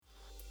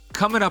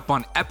Coming up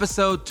on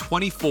episode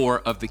 24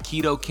 of the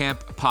Keto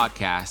Camp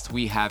podcast,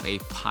 we have a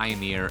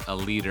pioneer, a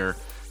leader,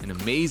 an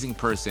amazing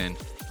person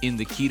in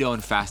the keto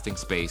and fasting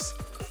space,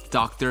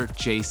 Dr.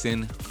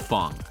 Jason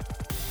Fung.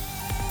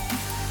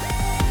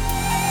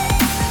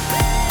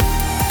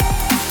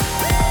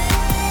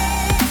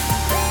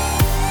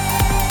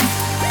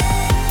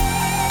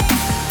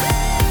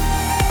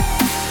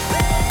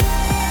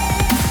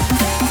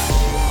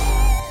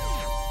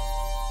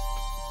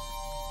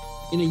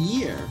 In a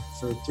year,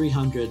 for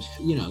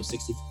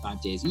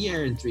 365 days a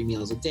year and 3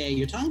 meals a day,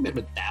 you're talking about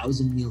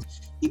 1,000 meals.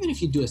 Even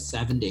if you do a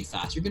 7-day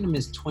fast, you're going to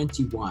miss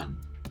 21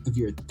 of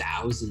your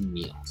 1,000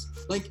 meals.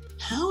 Like,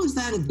 how is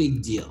that a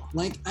big deal?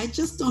 Like, I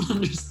just don't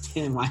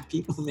understand why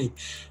people make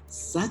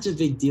such a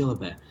big deal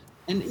of it.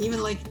 And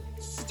even like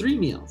 3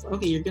 meals.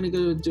 Okay, you're going to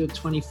go do a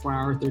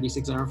 24-hour,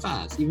 36-hour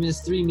fast. You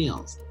miss 3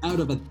 meals out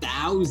of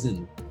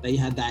 1,000 that you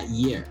had that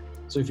year.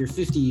 So if you're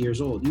 50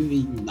 years old, you've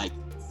eaten like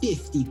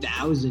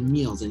 50,000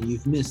 meals and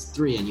you've missed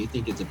 3 and you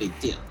think it's a big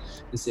deal.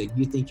 It's like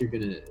you think you're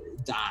gonna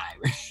die,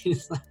 right?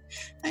 It's like,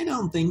 I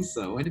don't think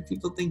so. What do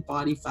people think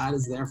body fat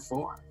is there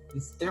for?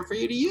 It's there for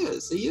you to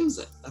use, so use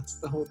it. That's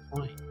the whole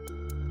point.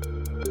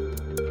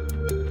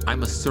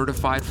 I'm a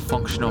certified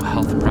functional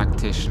health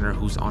practitioner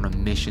who's on a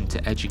mission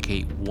to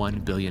educate 1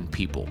 billion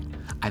people.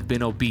 I've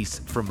been obese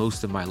for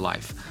most of my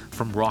life.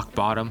 From rock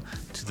bottom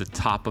to the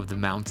top of the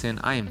mountain,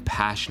 I am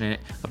passionate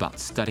about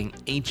studying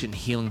ancient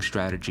healing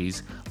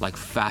strategies like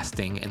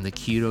fasting and the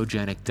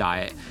ketogenic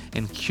diet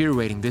and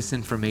curating this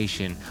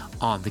information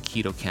on the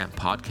Keto Camp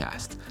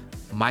podcast.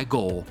 My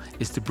goal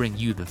is to bring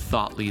you the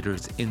thought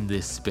leaders in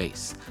this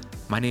space.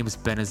 My name is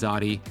Ben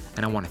Azadi,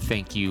 and I want to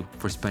thank you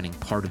for spending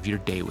part of your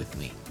day with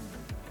me.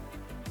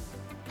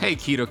 Hey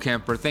Keto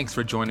Camper, thanks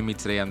for joining me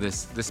today on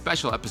this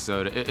special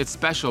episode. It's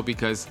special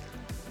because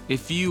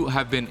if you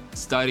have been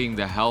studying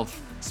the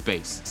health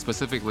space,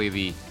 specifically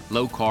the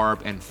low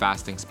carb and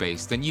fasting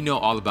space, then you know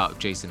all about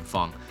Jason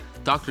Fung.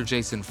 Dr.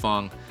 Jason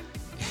Fung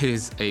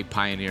is a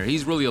pioneer.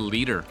 He's really a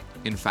leader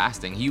in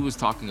fasting. He was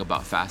talking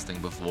about fasting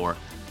before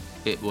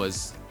it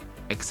was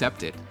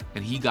accepted,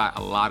 and he got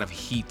a lot of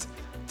heat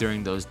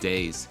during those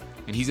days.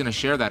 And he's gonna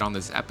share that on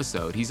this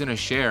episode. He's gonna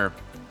share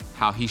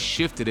how he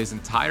shifted his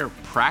entire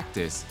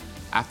practice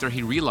after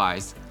he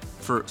realized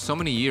for so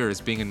many years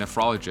being a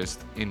nephrologist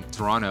in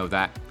Toronto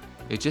that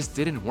it just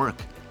didn't work.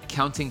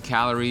 Counting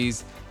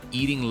calories,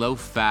 eating low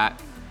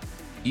fat,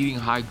 eating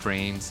high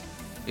grains,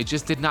 it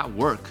just did not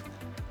work.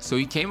 So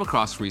he came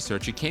across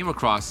research, he came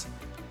across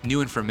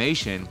new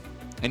information,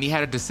 and he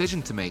had a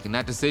decision to make. And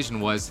that decision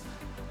was,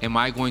 am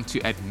I going to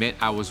admit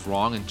I was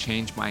wrong and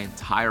change my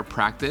entire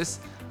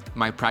practice,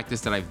 my practice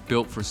that I've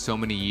built for so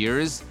many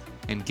years,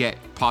 and get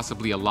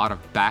possibly a lot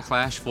of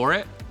backlash for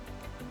it?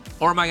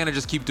 Or am I gonna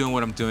just keep doing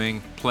what I'm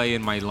doing, play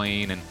in my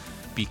lane, and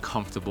be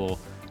comfortable?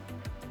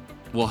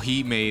 Well,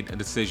 he made a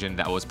decision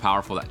that was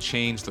powerful, that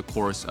changed the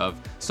course of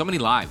so many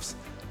lives,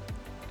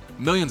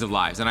 millions of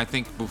lives. And I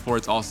think before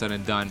it's all said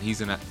and done, he's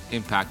gonna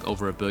impact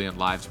over 1 billion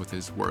lives with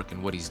his work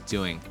and what he's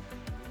doing.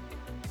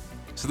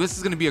 So this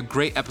is gonna be a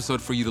great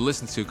episode for you to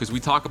listen to because we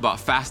talk about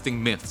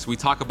fasting myths. We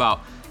talk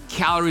about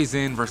calories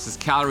in versus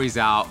calories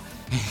out.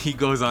 He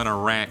goes on a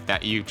rant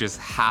that you just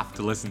have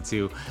to listen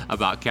to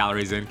about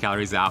calories in,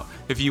 calories out.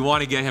 If you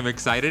want to get him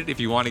excited, if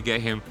you want to get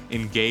him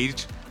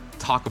engaged,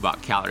 talk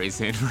about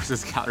calories in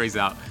versus calories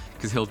out,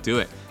 because he'll do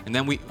it. And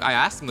then I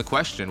asked him the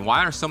question,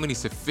 why are so many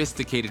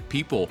sophisticated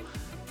people,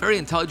 very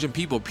intelligent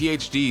people,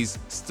 PhDs,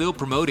 still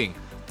promoting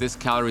this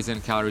calories in,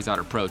 calories out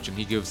approach? And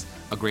he gives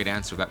a great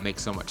answer that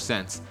makes so much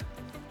sense.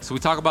 So we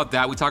talk about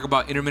that. We talk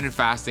about intermittent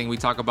fasting. We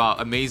talk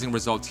about amazing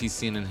results he's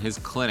seen in his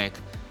clinic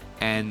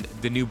and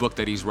the new book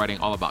that he's writing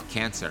all about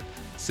cancer.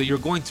 So you're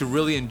going to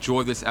really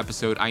enjoy this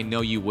episode. I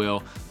know you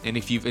will. And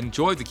if you've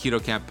enjoyed the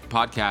Keto Camp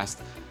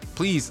podcast,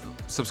 please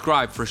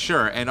subscribe for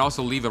sure. And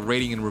also leave a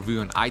rating and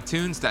review on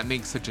iTunes. That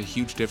makes such a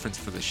huge difference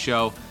for the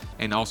show.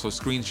 And also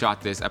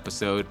screenshot this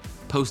episode,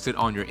 post it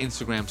on your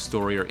Instagram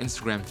story or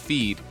Instagram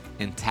feed,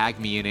 and tag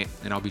me in it.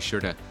 And I'll be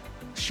sure to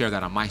share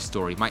that on my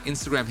story. My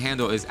Instagram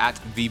handle is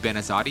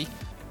 @thebenazadi,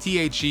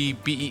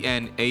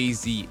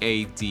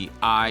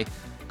 TheBenazadi.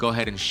 Go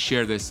ahead and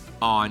share this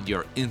on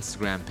your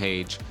Instagram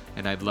page,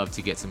 and I'd love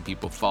to get some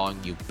people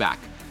following you back.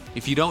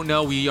 If you don't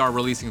know, we are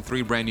releasing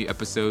 3 brand new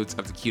episodes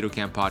of the Keto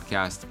Camp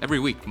podcast every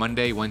week,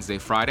 Monday, Wednesday,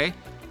 Friday.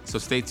 So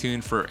stay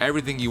tuned for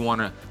everything you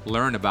want to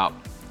learn about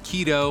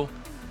keto,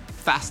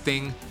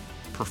 fasting,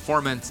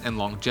 performance, and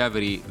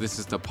longevity. This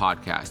is the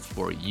podcast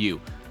for you.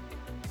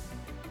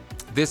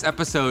 This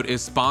episode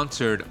is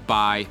sponsored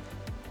by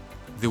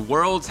the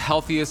world's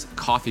healthiest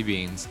coffee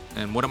beans.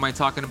 And what am I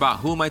talking about?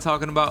 Who am I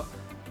talking about?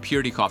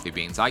 Purity coffee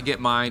beans. I get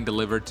mine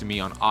delivered to me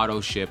on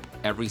auto ship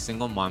every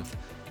single month.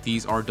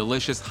 These are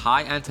delicious,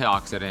 high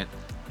antioxidant,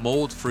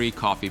 mold-free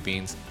coffee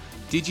beans.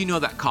 Did you know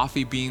that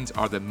coffee beans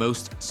are the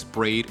most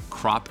sprayed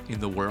crop in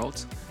the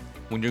world?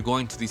 When you're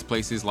going to these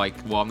places like,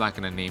 well, I'm not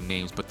going to name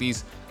names, but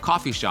these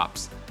coffee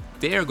shops,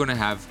 they are going to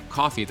have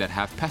coffee that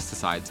have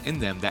pesticides in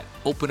them that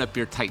open up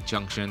your tight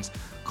junctions,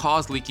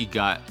 cause leaky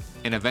gut,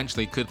 and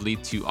eventually could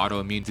lead to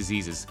autoimmune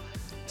diseases.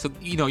 So,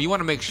 you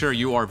want to make sure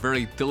you are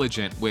very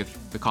diligent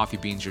with the coffee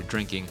beans you're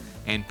drinking.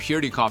 And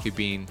Purity Coffee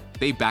Bean,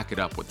 they back it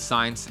up with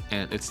science,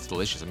 and it's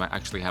delicious. I might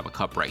actually have a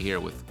cup right here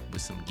with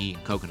some ghee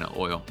and coconut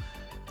oil.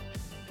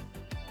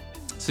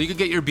 So you can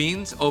get your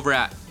beans over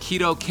at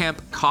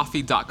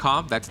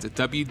ketocampcoffee.com. That's the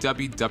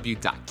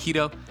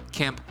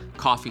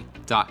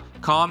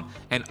www.ketocampcoffee.com.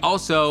 And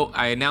also,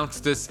 I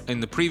announced this in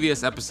the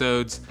previous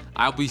episodes,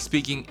 I'll be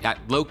speaking at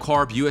Low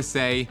Carb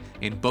USA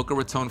in Boca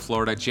Raton,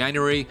 Florida,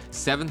 January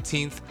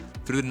 17th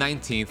through the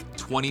 19th,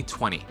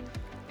 2020.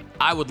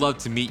 I would love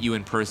to meet you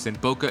in person.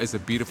 Boca is a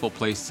beautiful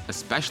place,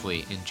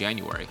 especially in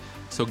January.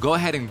 So go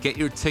ahead and get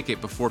your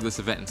ticket before this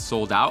event is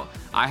sold out.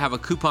 I have a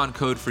coupon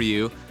code for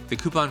you. The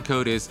coupon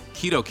code is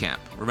KetoCamp.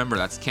 Remember,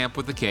 that's camp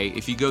with a K.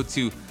 If you go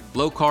to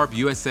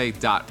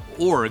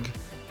lowcarbusa.org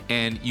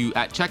and you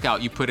at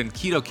checkout, you put in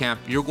KetoCamp,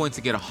 you're going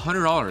to get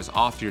 $100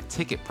 off your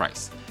ticket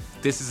price.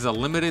 This is a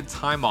limited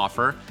time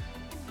offer.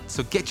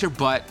 So get your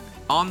butt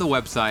on the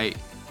website,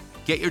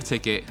 get your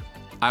ticket.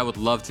 I would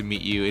love to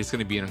meet you. It's going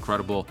to be an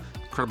incredible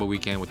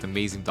weekend with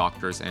amazing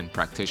doctors and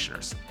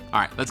practitioners. All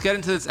right, let's get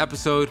into this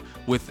episode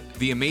with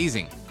the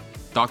amazing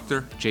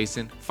Dr.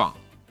 Jason Fung.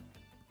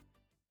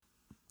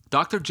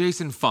 Dr.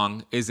 Jason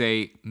Fung is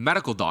a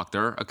medical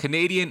doctor, a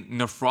Canadian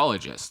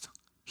nephrologist.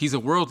 He's a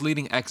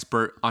world-leading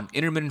expert on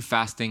intermittent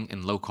fasting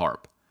and low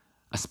carb,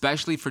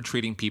 especially for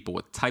treating people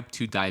with type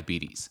 2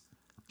 diabetes.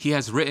 He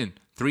has written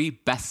 3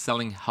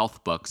 best-selling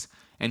health books,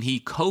 and he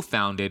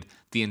co-founded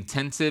the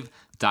Intensive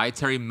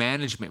Dietary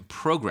Management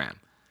Program.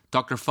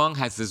 Dr. Fung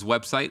has his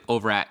website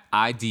over at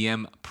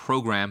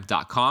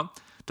idmprogram.com.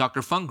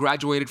 Dr. Fung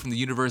graduated from the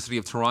University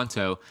of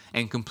Toronto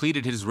and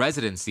completed his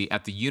residency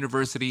at the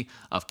University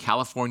of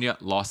California,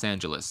 Los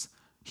Angeles.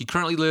 He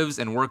currently lives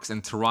and works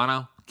in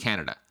Toronto,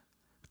 Canada.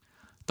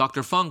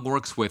 Dr. Fung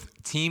works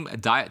with Team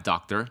Diet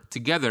Doctor.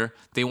 Together,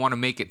 they want to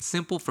make it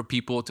simple for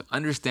people to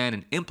understand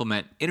and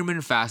implement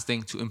intermittent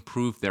fasting to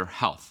improve their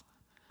health.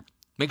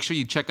 Make sure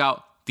you check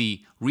out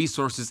the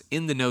resources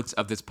in the notes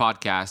of this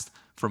podcast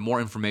for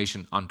more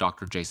information on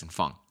Dr. Jason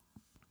Fung.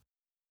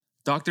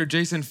 Dr.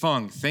 Jason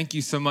Fung, thank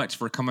you so much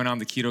for coming on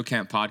the Keto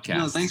Camp podcast.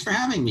 No, thanks for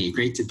having me.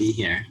 Great to be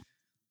here.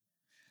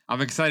 I'm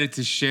excited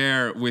to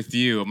share with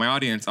you. My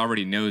audience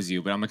already knows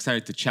you, but I'm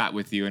excited to chat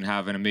with you and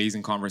have an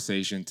amazing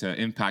conversation to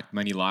impact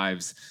many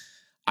lives.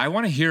 I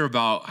want to hear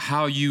about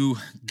how you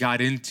got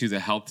into the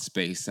health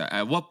space.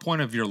 At what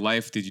point of your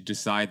life did you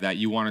decide that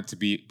you wanted to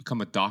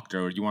become a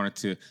doctor, or you wanted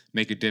to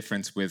make a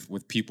difference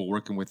with people,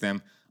 working with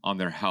them on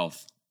their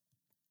health?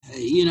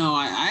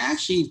 I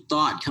actually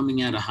thought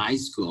coming out of high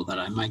school that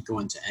I might go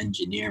into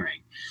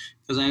engineering,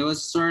 because I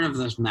was sort of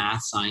this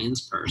math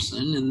science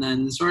person. And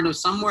then sort of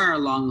somewhere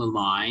along the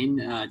line,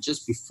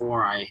 just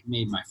before I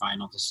made my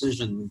final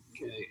decision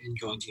in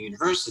going to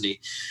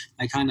university,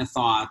 I kind of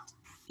thought,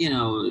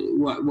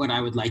 what I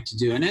would like to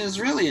do. And it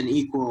was really an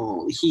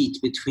equal heat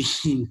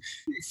between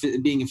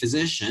being a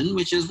physician,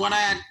 which is what I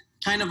had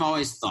kind of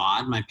always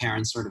thought. My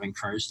parents sort of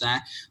encouraged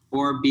that,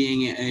 or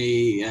being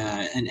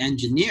an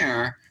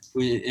engineer.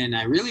 And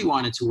I really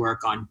wanted to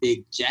work on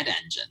big jet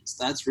engines.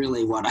 That's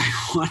really what I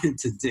wanted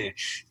to do.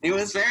 It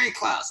was very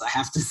close, I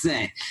have to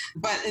say.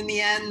 But in the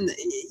end,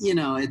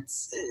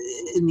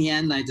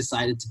 I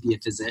decided to be a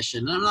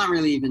physician. And I'm not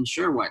really even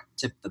sure what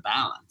tipped the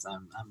balance.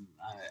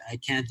 I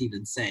can't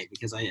even say,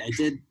 because I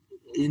did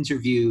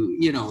interview,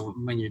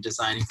 when you're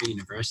deciding for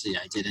university,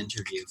 I did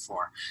interview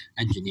for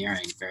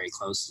engineering very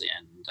closely.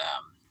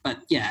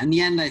 But yeah, in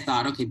the end, I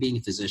thought, okay, being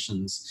a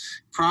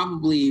physician's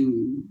probably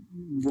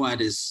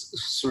what is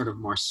sort of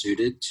more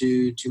suited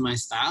to my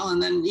style.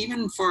 And then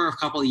even for a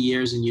couple of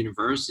years in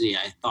university,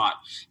 I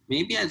thought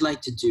maybe I'd like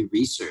to do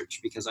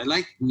research, because I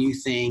like new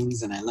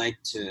things and I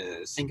like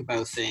to think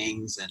about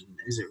things. And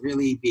is it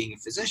really being a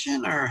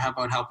physician, or how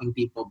about helping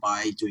people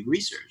by doing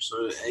research?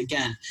 So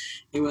again,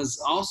 it was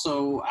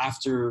also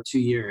after 2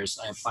 years,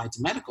 I applied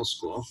to medical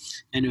school.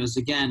 And it was,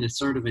 again, it's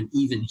sort of an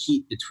even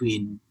heat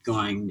between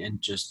going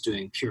and just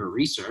doing pure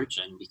research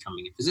and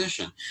becoming a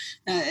physician.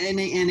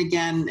 And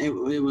again,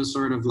 it was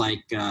sort of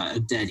like a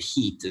dead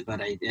heat.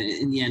 But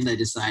in the end, I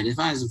decided if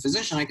I was a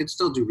physician, I could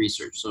still do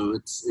research. So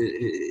it's,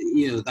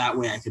 that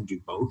way I could do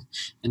both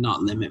and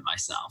not limit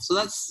myself. So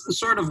that's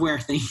sort of where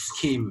things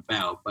came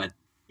about. But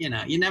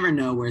you never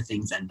know where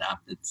things end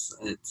up.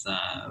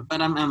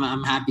 But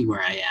I'm happy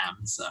where I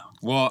am. So.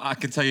 Well, I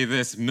can tell you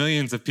this: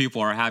 millions of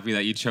people are happy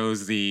that you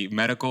chose the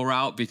medical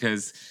route,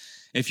 because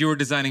if you were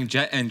designing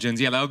jet engines,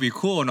 yeah, that would be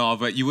cool and all,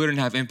 but you wouldn't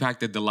have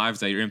impacted the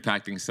lives that you're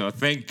impacting. So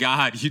thank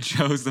God you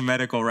chose the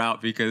medical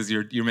route, because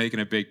you're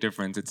making a big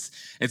difference.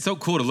 It's so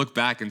cool to look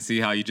back and see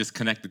how you just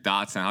connect the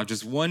dots and how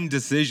just one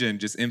decision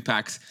just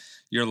impacts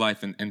your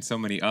life and so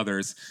many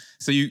others.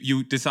 So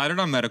you decided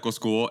on medical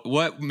school.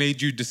 What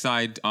made you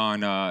decide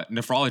on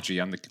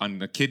nephrology, on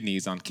the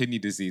kidneys, on kidney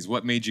disease?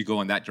 What made you go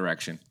in that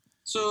direction?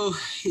 So,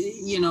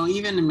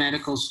 even in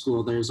medical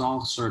school, there's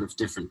all sort of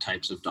different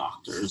types of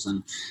doctors.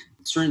 And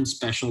certain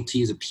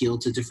specialties appeal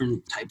to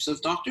different types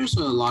of doctors.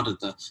 So a lot of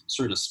the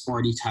sort of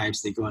sporty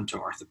types, they go into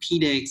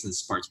orthopedics and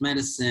sports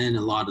medicine.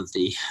 A lot of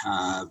the,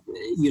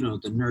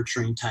 the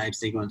nurturing types,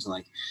 they go into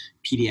like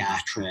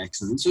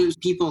pediatrics. And so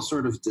people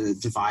sort of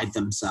divide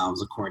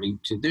themselves according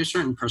to their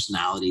certain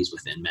personalities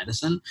within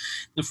medicine.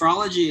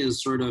 Nephrology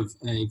is sort of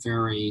a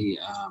very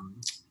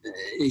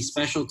a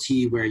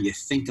specialty where you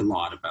think a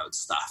lot about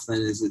stuff. That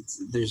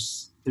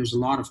is, there's a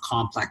lot of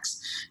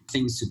complex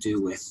things to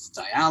do with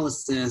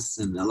dialysis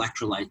and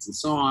electrolytes and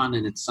so on,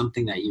 and it's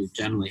something that you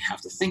generally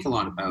have to think a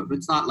lot about. But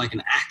it's not like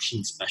an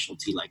action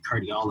specialty like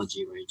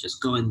cardiology, where you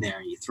just go in there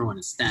and you throw in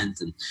a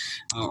stent, and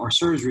or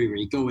surgery where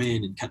you go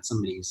in and cut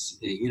somebody's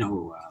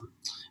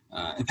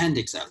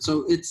appendix out.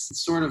 So it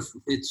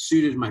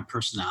suited my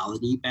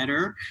personality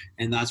better,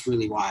 and that's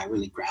really why I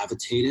really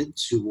gravitated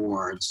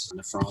towards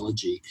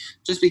nephrology,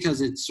 just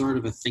because it's sort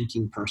of a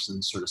thinking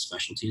person sort of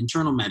specialty.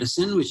 Internal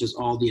medicine, which is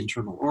all the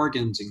internal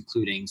organs,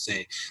 including,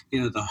 say,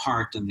 the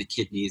heart and the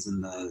kidneys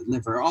and the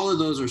liver, all of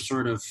those are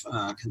sort of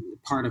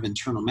part of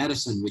internal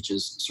medicine, which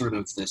is sort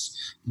of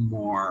this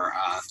more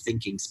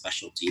thinking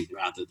specialty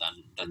rather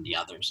than the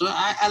other. So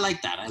I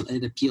like that.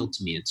 It appealed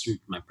to me. It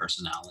suited my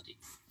personality.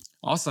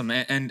 Awesome.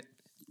 And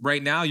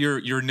right now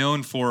you're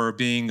known for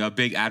being a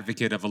big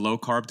advocate of a low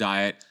carb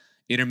diet,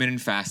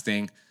 intermittent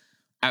fasting.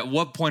 At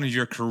what point of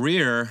your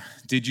career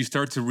did you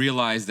start to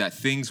realize that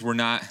things were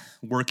not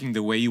working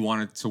the way you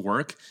wanted to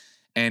work?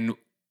 And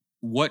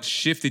what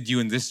shifted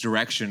you in this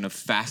direction of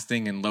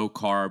fasting and low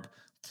carb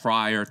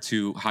prior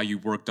to how you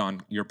worked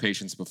on your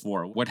patients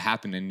before? What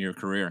happened in your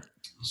career?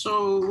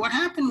 So what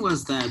happened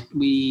was that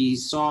we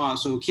saw,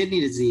 kidney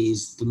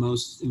disease, the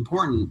most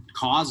important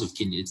cause of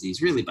kidney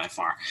disease, really by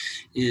far,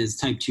 is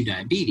type 2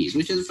 diabetes,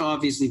 which is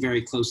obviously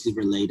very closely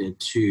related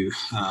to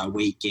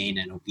weight gain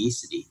and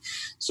obesity.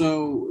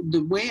 So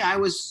the way I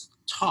was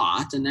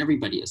taught, and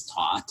everybody is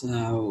taught,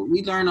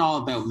 we learn all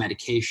about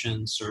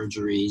medications,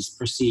 surgeries,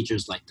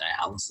 procedures like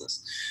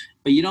dialysis,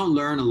 but you don't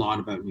learn a lot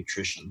about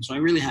nutrition. So I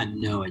really had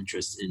no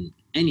interest in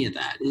any of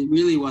that. It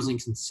really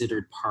wasn't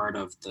considered part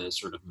of the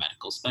sort of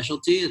medical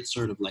specialty. It's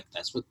sort of like,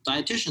 that's what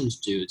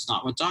dietitians do. It's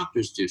not what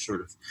doctors do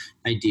sort of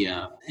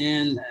idea.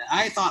 And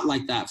I thought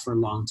like that for a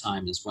long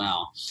time as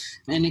well.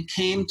 And it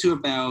came to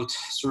about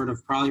sort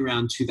of probably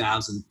around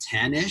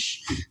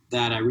 2010-ish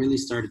that I really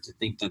started to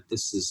think that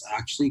this is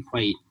actually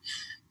quite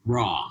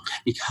wrong,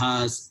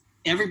 because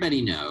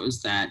everybody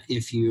knows that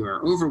if you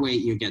are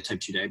overweight, you get type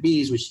 2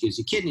 diabetes, which gives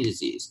you kidney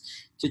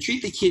disease. To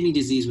treat the kidney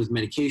disease with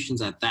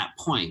medications at that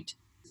point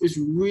is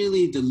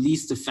really the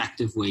least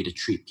effective way to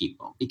treat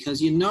people,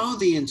 because you know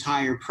the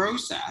entire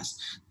process.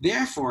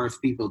 Therefore, if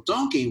people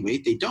don't gain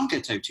weight, they don't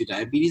get type 2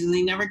 diabetes and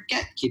they never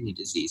get kidney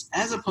disease,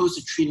 as opposed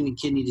to treating the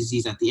kidney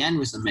disease at the end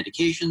with some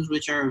medications,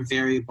 which are of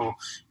variable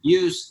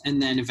use,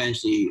 and then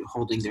eventually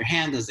holding their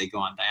hand as they go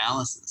on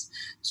dialysis.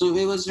 So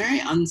it was very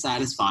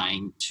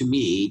unsatisfying to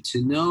me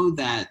to know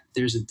that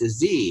there's a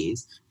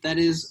disease that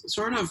is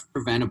sort of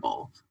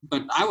preventable,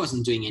 but I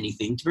wasn't doing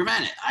anything to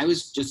prevent it. I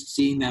was just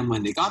seeing them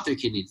when they got their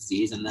kidney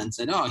disease and then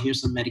said, oh,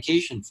 here's some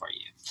medication for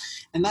you.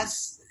 And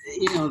that's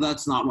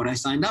not what I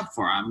signed up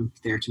for. I'm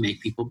there to make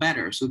people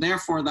better. So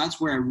therefore, that's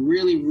where I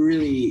really,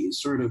 really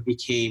sort of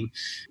became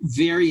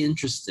very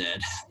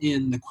interested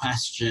in the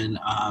question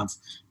of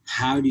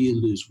how do you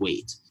lose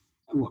weight?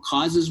 What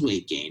causes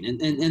weight gain?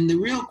 And the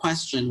real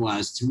question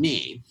was, to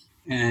me,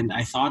 and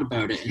I thought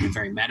about it in a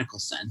very medical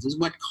sense, is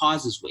what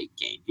causes weight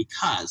gain?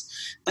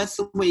 Because that's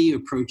the way you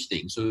approach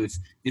things. So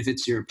if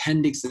it's your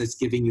appendix that's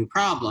giving you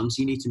problems,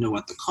 you need to know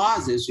what the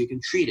cause is so you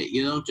can treat it.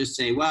 You don't just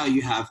say, well,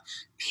 you have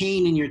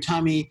pain in your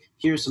tummy,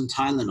 here's some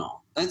Tylenol.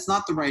 That's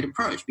not the right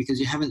approach, because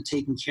you haven't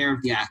taken care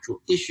of the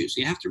actual issue. So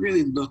you have to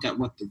really look at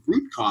what the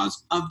root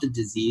cause of the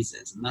disease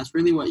is. And that's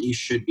really what you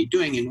should be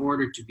doing in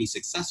order to be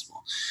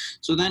successful.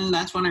 So then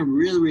that's when I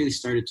really, really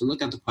started to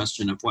look at the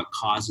question of what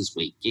causes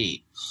weight gain.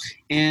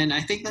 And I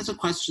think that's a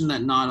question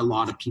that not a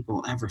lot of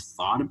people ever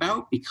thought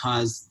about,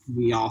 because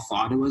we all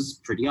thought it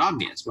was pretty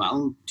obvious.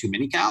 Well, too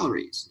many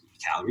calories.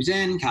 Calories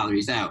in,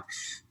 calories out.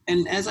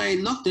 And as I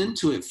looked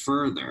into it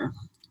further,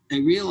 I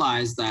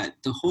realized that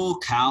the whole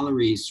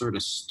calorie sort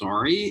of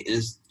story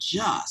is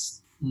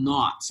just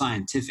not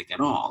scientific at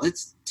all.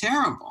 It's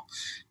terrible.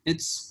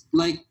 It's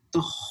like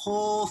the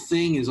whole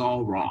thing is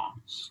all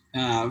wrong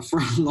for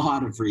a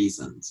lot of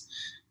reasons.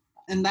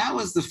 And that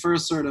was the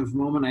first sort of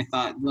moment I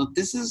thought, well,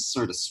 this is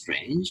sort of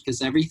strange,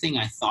 because everything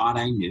I thought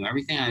I knew,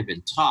 everything I've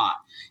been taught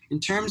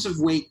in terms of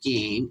weight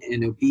gain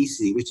and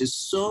obesity, which is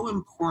so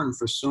important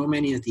for so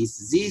many of these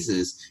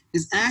diseases,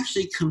 is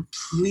actually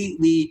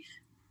completely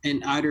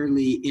and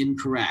utterly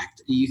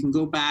incorrect. You can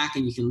go back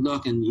and you can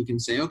look and you can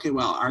say, okay,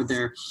 well, are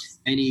there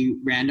any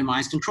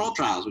randomized control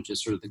trials, which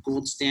is sort of the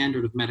gold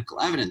standard of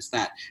medical evidence,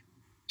 that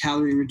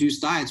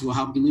calorie-reduced diets will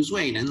help you lose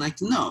weight? And like,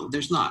 no,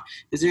 there's not.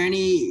 Is there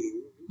any,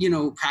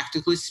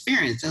 practical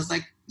experience? I was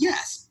like,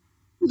 yes.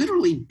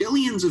 Literally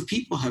billions of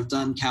people have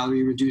done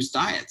calorie-reduced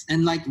diets,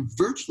 and like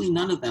virtually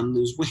none of them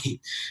lose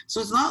weight.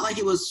 So it's not like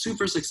it was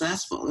super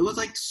successful. It was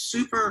like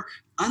super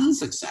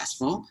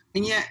unsuccessful,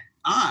 and yet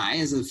I,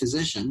 as a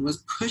physician,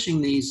 was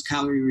pushing these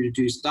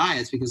calorie-reduced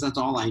diets because that's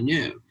all I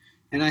knew.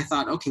 And I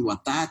thought, okay,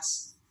 well,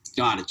 that's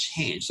got to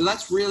change. So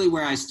that's really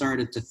where I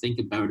started to think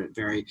about it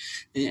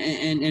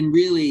and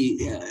really,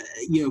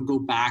 go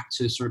back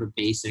to sort of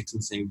basics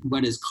and say,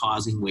 what is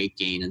causing weight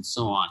gain and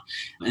so on.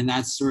 And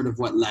that's sort of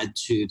what led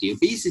to the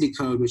obesity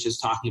code, which is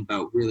talking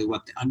about really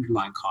what the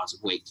underlying cause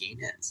of weight gain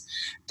is.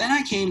 Then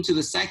I came to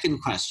the second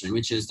question,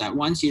 which is that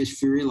once you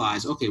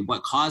realize, okay,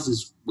 what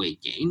causes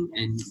weight gain?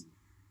 And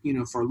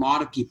for a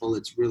lot of people,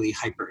 it's really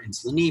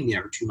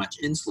hyperinsulinemia or too much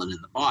insulin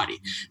in the body.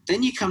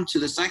 Then you come to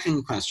the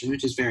second question,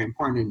 which is very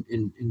important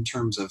in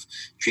terms of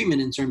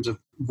treatment, in terms of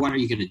what are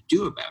you going to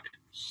do about it?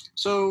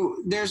 So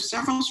there's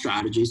several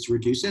strategies to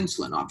reduce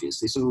insulin,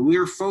 obviously. So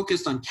we're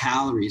focused on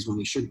calories when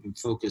we should have been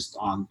focused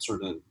on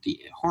sort of the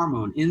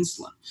hormone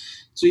insulin.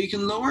 So you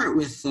can lower it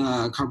with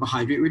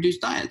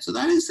carbohydrate-reduced diet. So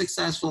that is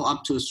successful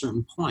up to a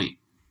certain point.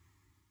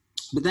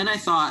 But then I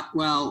thought,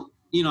 well,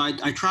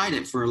 I tried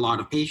it for a lot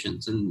of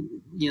patients and,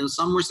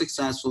 some were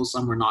successful,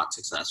 some were not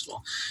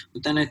successful.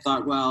 But then I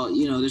thought, well,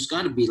 there's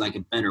got to be like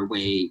a better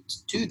way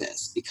to do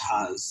this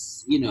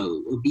because,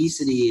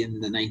 obesity in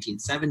the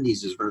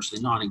 1970s is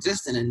virtually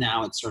non-existent. And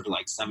now it's sort of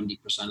like 70%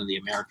 of the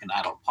American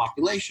adult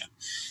population.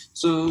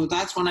 So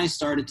that's when I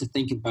started to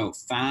think about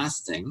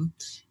fasting.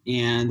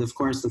 And of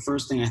course, the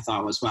first thing I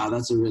thought was, wow,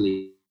 that's a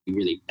really,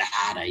 really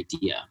bad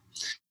idea.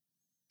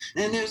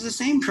 And it was the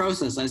same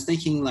process. I was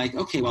thinking like,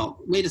 okay, well,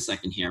 wait a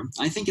second here.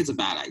 I think it's a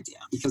bad idea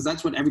because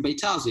that's what everybody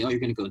tells you. Oh, you're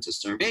going to go into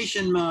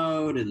starvation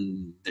mode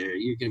and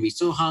you're going to be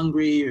so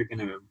hungry. You're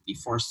going to be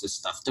forced to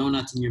stuff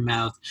donuts in your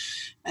mouth.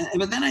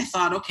 But then I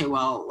thought, okay,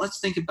 well, let's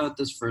think about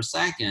this for a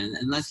second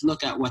and let's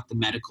look at what the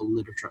medical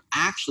literature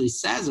actually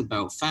says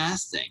about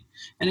fasting.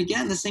 And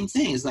again, the same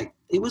thing is like,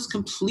 it was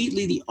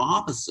completely the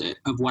opposite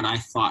of what I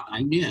thought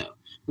I knew,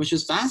 which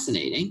is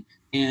fascinating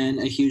and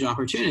a huge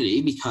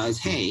opportunity because,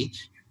 hey,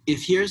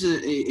 if here's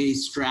a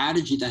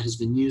strategy that has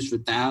been used for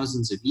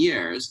thousands of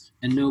years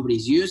and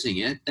nobody's using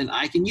it, then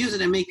I can use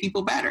it and make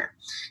people better.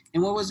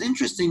 And what was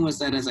interesting was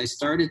that as I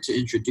started to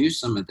introduce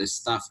some of this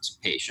stuff to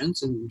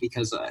patients, and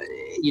because,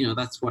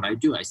 that's what I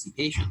do, I see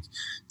patients,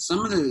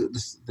 some of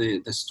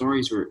the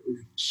stories were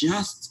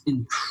just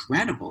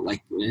incredible.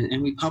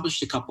 And we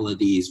published a couple of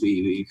these.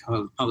 We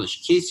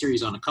published a case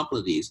series on a couple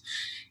of these.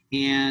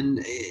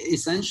 And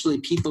essentially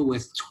people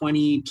with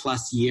 20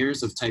 plus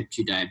years of type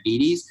 2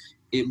 diabetes,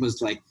 it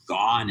was like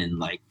gone in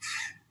like,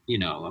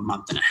 a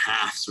month and a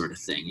half sort of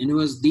thing. And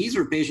these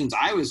were patients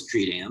I was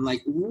treating. I'm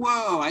like,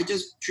 whoa, I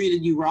just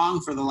treated you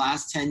wrong for the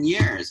last 10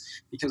 years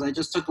because I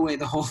just took away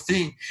the whole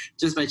thing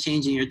just by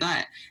changing your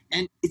diet.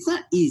 And it's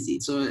not easy.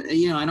 So,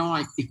 I don't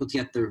want people to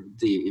get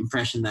the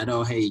impression that,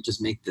 oh, hey, you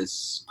just make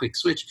this quick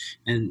switch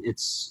and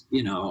it's,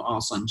 all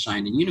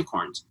sunshine and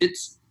unicorns.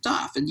 It's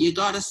tough and you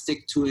got to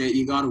stick to it.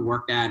 You got to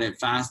work at it.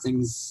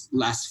 Fasting's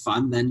less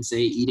fun than,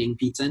 say, eating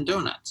pizza and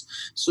donuts.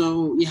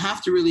 So you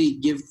have to really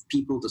give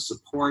people the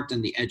support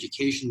and the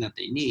education that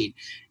they need.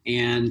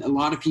 And a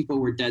lot of people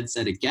were dead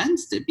set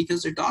against it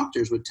because their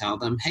doctors would tell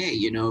them, hey,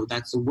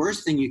 that's the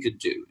worst thing you could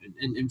do.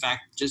 And in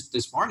fact, just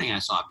this morning I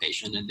saw a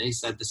patient and they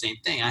said the same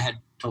thing. I had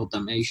told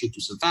them, hey, you should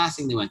do some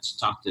fasting. They went to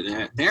talk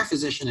to their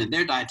physician and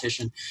their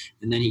dietitian.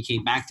 And then he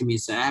came back to me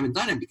and said, I haven't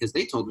done it because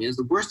they told me it's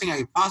the worst thing I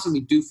could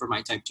possibly do for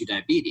my type 2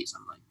 diabetes.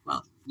 I'm like,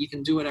 well, you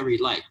can do whatever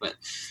you like. But,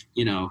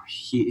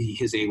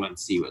 his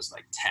A1C was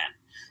like 10.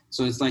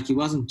 So it's like he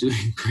wasn't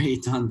doing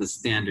great on the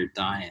standard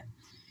diet.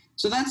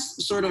 So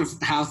that's sort of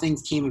how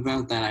things came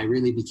about that I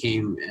really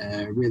became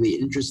really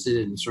interested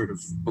in sort of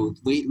both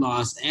weight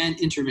loss and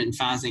intermittent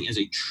fasting as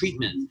a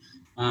treatment.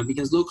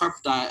 Because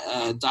low-carb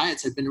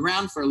diets had been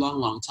around for a long,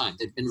 long time.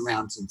 They'd been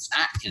around since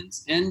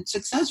Atkins and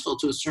successful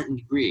to a certain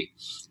degree.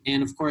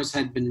 And, of course,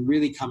 had been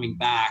really coming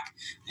back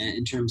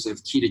in terms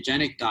of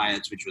ketogenic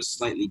diets, which was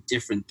slightly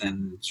different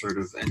than sort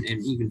of, and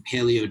even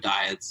paleo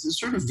diets,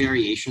 sort of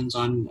variations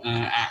on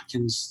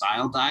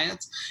Atkins-style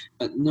diets.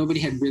 But nobody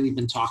had really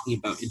been talking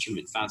about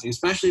intermittent fasting,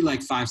 especially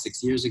like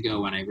 5-6 years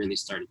ago when I really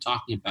started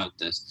talking about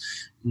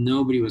this.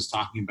 Nobody was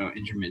talking about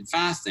intermittent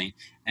fasting.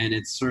 And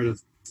it's sort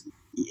of,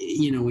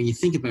 when you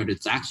think about it,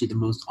 it's actually the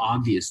most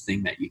obvious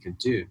thing that you can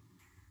do.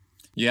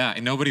 Yeah,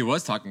 and nobody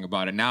was talking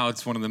about it. Now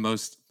it's one of the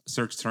most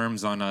searched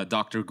terms on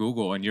Dr.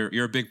 Google, and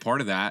you're a big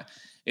part of that.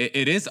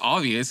 It is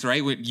obvious,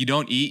 right? When you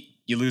don't eat,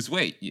 you lose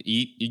weight. You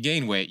eat, you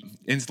gain weight.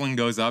 Insulin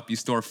goes up, you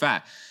store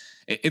fat.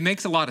 It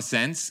makes a lot of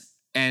sense.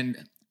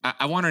 And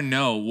I want to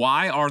know,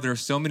 why are there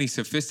so many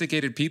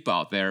sophisticated people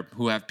out there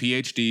who have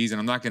PhDs, and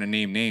I'm not going to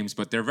name names,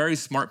 but they're very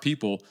smart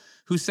people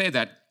who say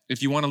that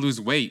if you want to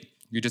lose weight,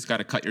 you just got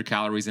to cut your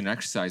calories and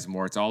exercise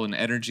more. It's all an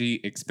energy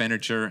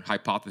expenditure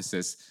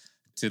hypothesis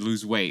to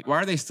lose weight.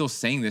 Why are they still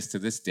saying this to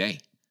this day?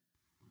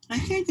 I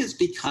think it's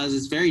because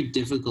it's very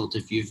difficult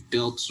if you've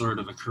built sort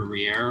of a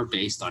career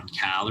based on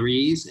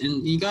calories.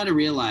 And you got to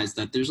realize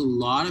that there's a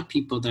lot of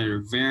people that are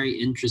very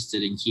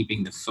interested in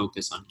keeping the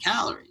focus on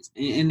calories.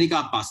 And they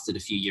got busted a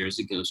few years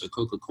ago. So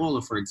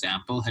Coca-Cola, for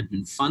example, had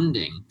been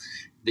funding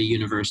the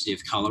University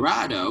of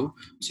Colorado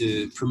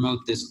to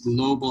promote this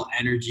global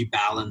energy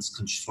balance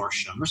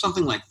consortium or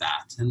something like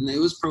that. And it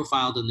was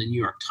profiled in the New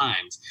York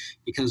Times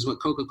because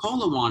what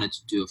Coca-Cola wanted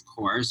to do, of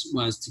course,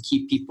 was to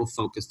keep people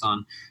focused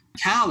on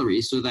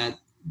calories so that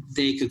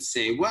they could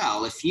say,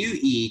 well, if you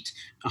eat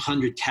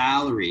 100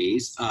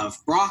 calories of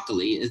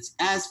broccoli, it's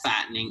as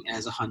fattening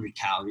as 100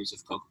 calories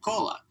of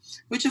Coca-Cola,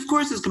 which of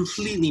course is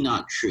completely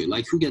not true.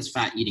 Like, who gets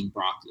fat eating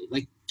broccoli?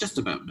 Like, just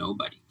about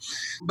nobody.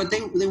 But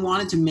they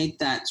wanted to make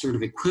that sort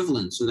of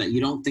equivalent so that you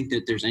don't think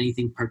that there's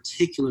anything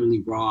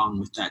particularly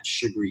wrong with that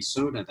sugary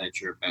soda that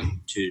you're about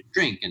to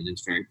drink, and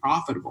it's very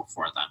profitable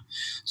for them.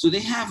 So they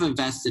have a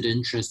vested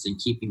interest in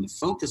keeping the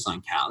focus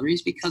on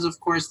calories because, of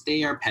course,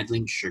 they are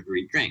peddling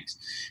sugary drinks,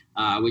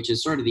 which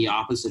is sort of the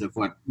opposite of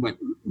what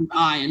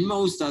I and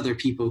most other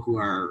people who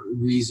are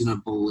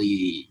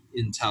reasonably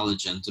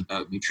intelligent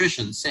about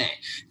nutrition say.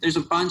 There's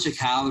a bunch of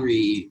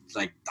calorie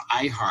like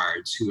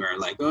diehards who are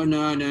like, oh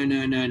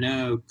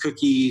no,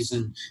 cookies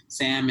and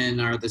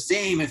salmon are the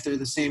same if they're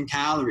the same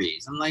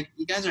calories. I'm like,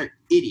 you guys are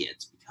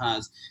idiots,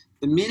 because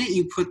the minute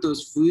you put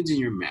those foods in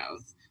your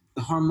mouth,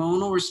 the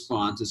hormonal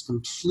response is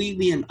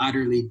completely and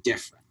utterly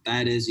different.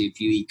 That is, if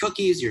you eat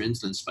cookies, your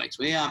insulin spikes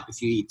way up.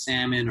 If you eat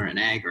salmon or an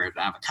egg or an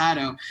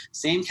avocado,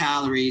 same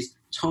calories,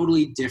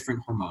 totally different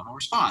hormonal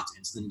response.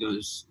 Insulin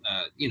goes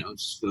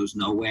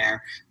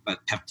nowhere, but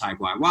peptide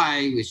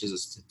YY, which is a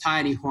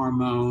satiety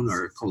hormone,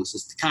 or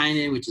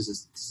cholecystokinin, which is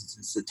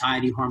a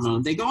satiety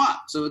hormone, they go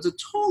up. So it's a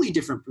totally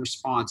different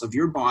response of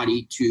your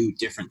body to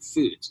different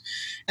foods.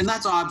 And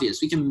that's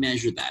obvious. We can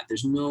measure that.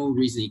 There's no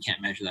reason you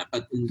can't measure that.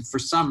 But for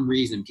some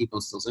reason,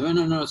 people still say, oh,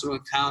 no, it's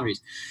about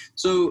calories.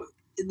 So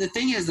the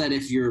thing is that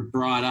if you're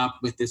brought up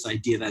with this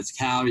idea that it's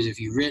calories, if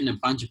you've written a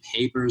bunch of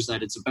papers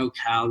that it's about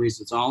calories,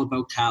 it's all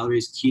about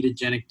calories,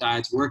 ketogenic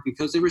diets work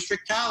because they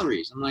restrict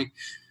calories. I'm like,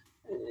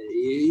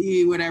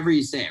 whatever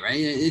you say, right?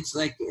 It's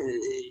like,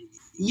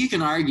 you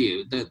can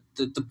argue that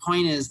the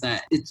point is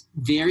that it's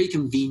very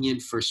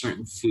convenient for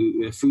certain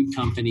food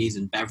companies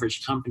and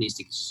beverage companies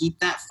to keep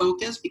that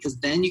focus, because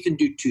then you can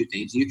do two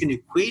things. You can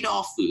equate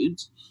all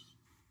foods,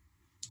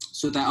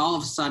 so that all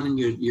of a sudden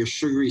your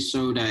sugary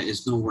soda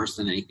is no worse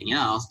than anything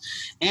else.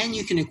 And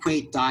you can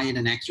equate diet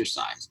and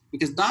exercise,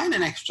 because diet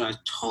and exercise are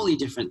totally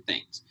different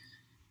things.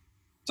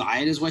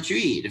 Diet is what you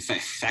eat. It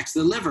affects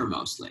the liver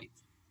mostly.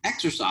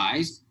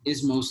 Exercise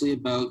is mostly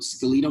about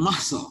skeletal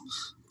muscle.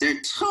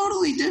 They're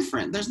totally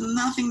different. There's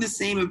nothing the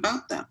same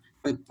about them.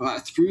 But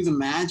through the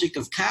magic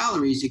of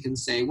calories, you can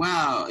say,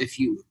 wow, if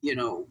you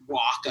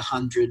walk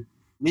 100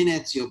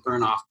 minutes, you'll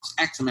burn off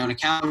X amount of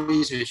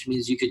calories, which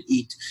means you could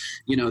eat,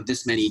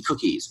 this many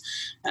cookies.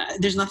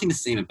 There's nothing the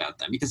same about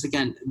them, because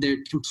again,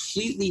 they're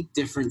completely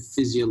different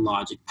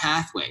physiologic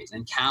pathways,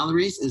 and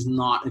calories is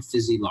not a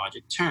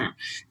physiologic term.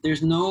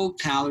 There's no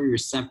calorie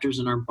receptors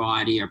in our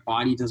body. Our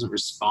body doesn't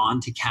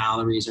respond to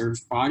calories. Our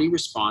body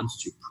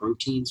responds to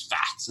proteins,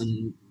 fats,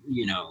 and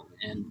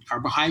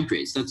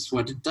carbohydrates. That's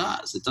what it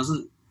does. It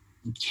doesn't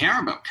care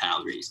about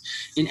calories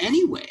in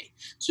any way.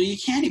 So you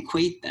can't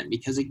equate them,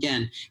 because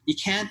again, you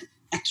can't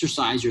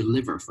exercise your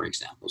liver, for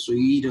example. So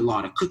you eat a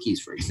lot of cookies,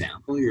 for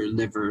example, your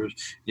liver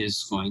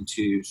is going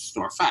to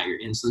store fat. Your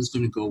insulin's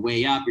going to go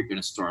way up. You're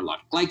going to store a lot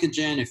of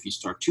glycogen. If you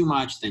store too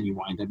much, then you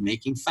wind up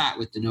making fat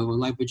with de novo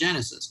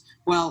lipogenesis.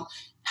 Well,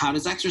 how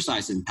does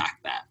exercise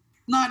impact that?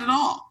 Not at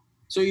all.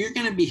 So you're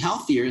going to be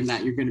healthier in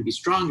that you're going to be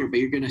stronger, but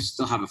you're going to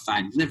still have a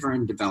fatty liver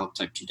and develop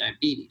type 2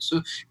 diabetes.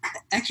 So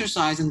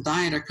exercise and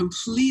diet are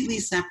completely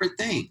separate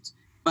things,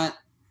 but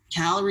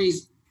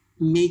calories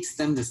makes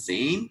them the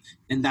same.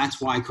 And that's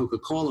why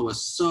Coca-Cola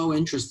was so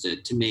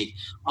interested to make,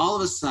 all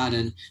of a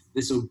sudden,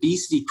 this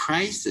obesity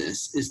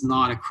crisis is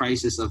not a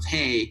crisis of,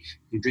 hey,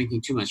 you're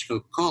drinking too much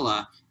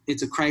Coca-Cola.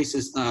 It's a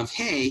crisis of,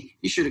 hey,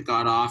 you should have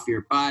got off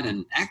your butt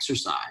and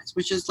exercise,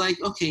 which is like,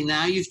 okay,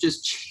 now you've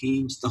just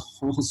changed the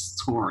whole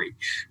story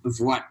of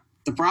what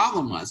the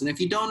problem was. And if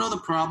you don't know the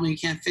problem, you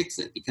can't fix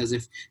it, because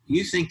if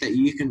you think that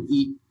you can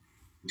eat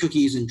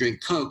cookies and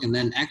drink Coke and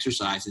then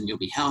exercise and you'll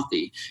be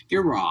healthy,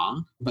 you're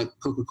wrong. But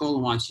Coca-Cola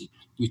wants you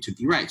to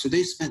be right. So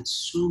they spent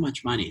so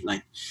much money.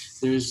 Like,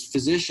 there's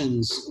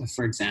physicians,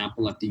 for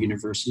example, at the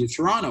University of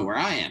Toronto, where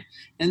I am,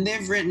 and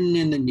they've written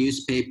in the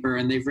newspaper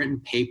and they've written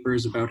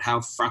papers about how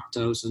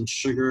fructose and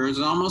sugar is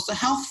almost a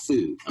health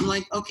food. I'm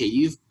like, okay,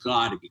 you've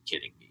got to be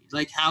kidding me.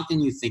 Like, how can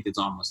you think it's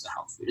almost a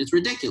health food? It's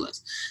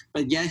ridiculous.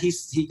 But yet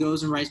he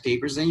goes and writes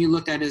papers, and you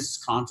look at his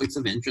conflicts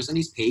of interest, and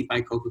he's paid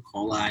by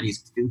Coca-Cola, and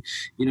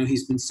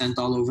he's been sent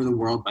all over the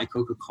world by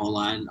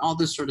Coca-Cola and all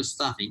this sort of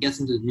stuff. And he gets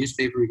into the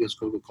newspaper, he goes,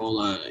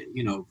 Coca-Cola,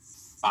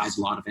 buys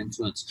a lot of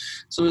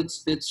influence. So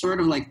it's sort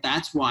of like,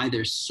 that's why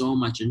there's so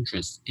much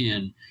interest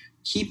in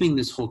keeping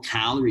this whole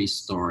calorie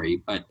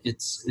story, but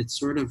it's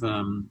sort of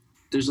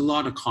there's a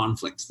lot of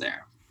conflicts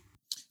there.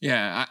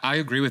 Yeah, I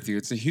agree with you.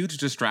 It's a huge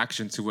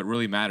distraction to what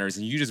really matters.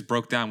 And you just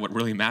broke down what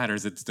really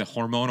matters. It's the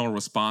hormonal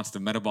response, the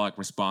metabolic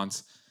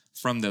response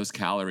from those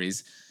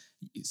calories.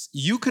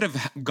 you could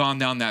have gone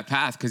down that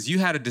path because you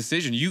had a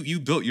decision. You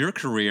built your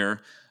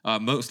career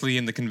mostly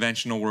in the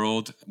conventional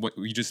world, what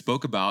we just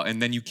spoke about,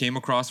 and then you came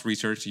across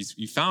research.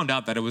 You found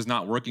out that it was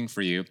not working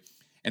for you,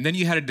 and then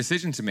you had a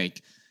decision to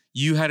make.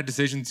 You had a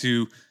decision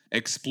to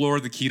explore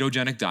the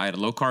ketogenic diet, a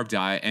low-carb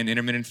diet, and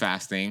intermittent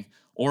fasting,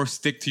 or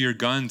stick to your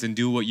guns and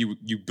do what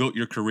you built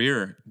your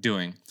career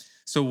doing.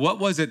 So what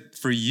was it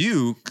for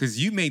you?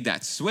 Because you made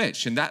that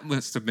switch, and that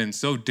must have been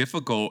so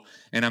difficult.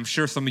 And I'm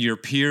sure some of your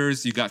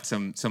peers, you got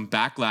some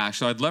backlash.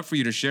 So I'd love for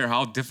you to share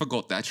how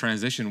difficult that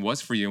transition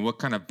was for you, and what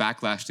kind of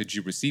backlash did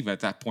you receive at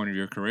that point of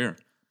your career?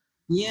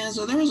 Yeah,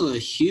 so there was a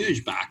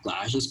huge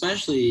backlash,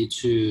 especially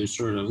to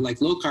sort of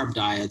like low carb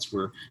diets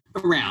were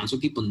around, so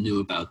people knew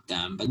about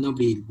them, but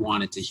nobody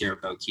wanted to hear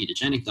about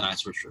ketogenic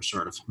diets, which were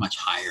sort of much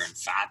higher in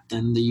fat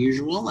than the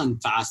usual.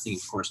 And fasting,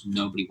 of course,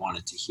 nobody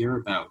wanted to hear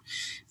about.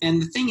 And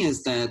the thing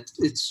is that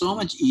it's so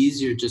much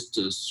easier just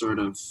to sort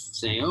of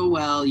say, oh,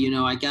 well,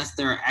 I guess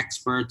there are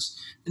experts.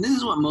 And this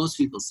is what most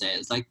people say.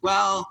 It's like,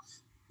 well,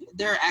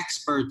 they're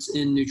experts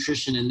in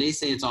nutrition and they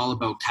say it's all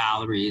about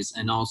calories,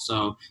 and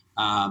also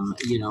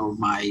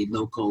my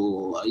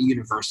local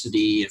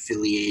university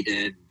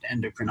affiliated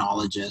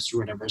endocrinologist or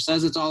whatever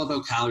says it's all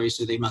about calories,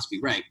 so they must be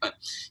right. But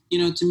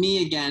to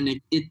me, again,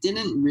 it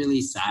didn't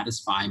really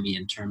satisfy me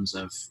in terms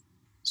of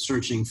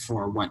searching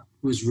for what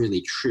was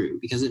really true,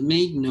 because it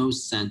made no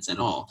sense at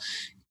all.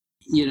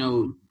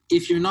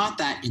 If you're not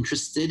that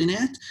interested in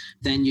it,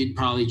 then you'd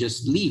probably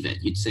just leave it.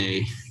 You'd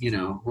say,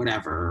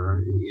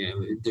 whatever,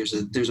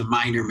 there's a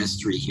minor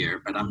mystery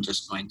here, but I'm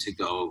just going to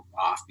go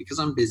off because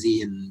I'm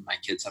busy and my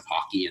kids have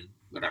hockey and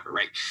whatever,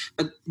 right?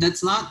 But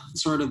that's not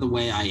sort of the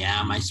way I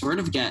am. I sort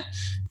of get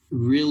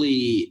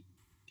really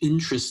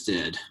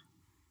interested,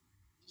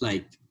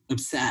 like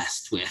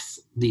obsessed with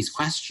these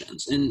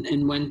questions.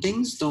 And when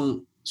things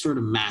don't sort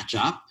of match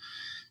up,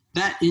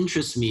 that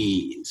interests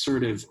me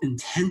sort of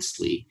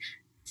intensely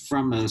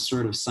from a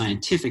sort of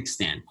scientific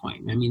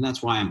standpoint. I mean,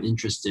 that's why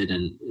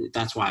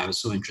I was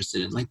so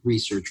interested in like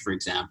research, for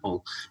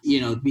example,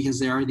 because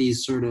there are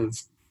these sort of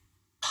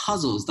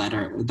puzzles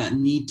that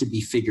need to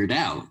be figured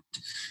out.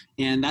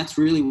 And that's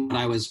really what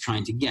I was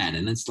trying to get.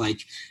 And it's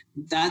like,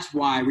 that's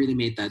why I really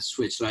made that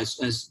switch. So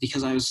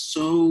because I was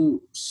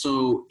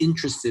so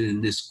interested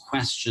in this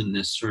question,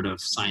 this sort of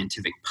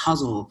scientific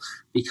puzzle,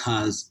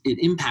 because it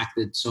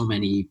impacted so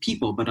many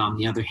people. But on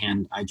the other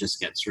hand, I just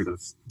get sort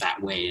of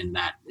that way in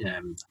that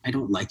I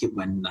don't like it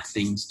when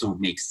things don't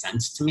make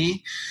sense to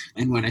me.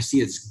 And when I see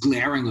it's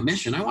glaring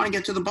omission, I want to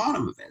get to the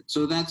bottom of it.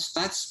 So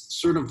that's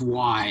sort of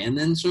why. And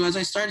then so as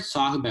I started to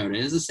talk about it,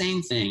 it's the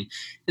same thing.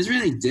 It's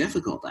really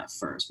difficult at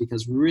first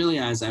because really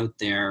I was out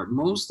there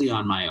mostly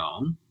on my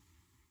own.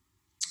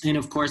 And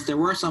of course, there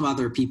were some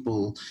other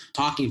people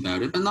talking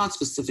about it, but not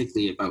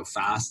specifically about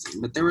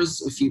fasting. But there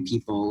was a few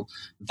people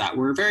that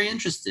were very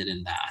interested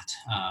in that,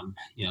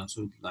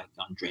 so like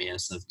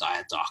Andreas of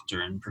Diet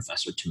Doctor and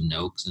Professor Tim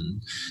Noakes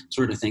and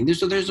sort of thing.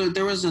 So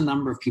there was a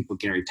number of people.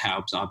 Gary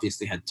Taubes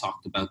obviously had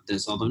talked about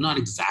this, although not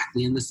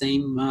exactly in the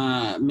same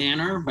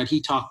manner, but he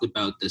talked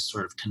about this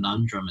sort of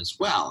conundrum as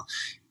well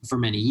for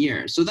many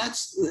years. So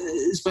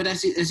but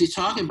as you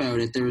talk about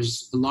it,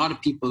 there's a lot of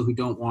people who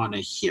don't want to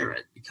hear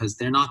it because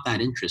they're not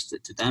that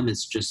interested. To them,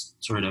 it's just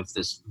sort of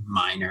this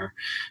minor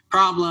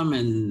problem,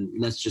 and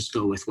let's just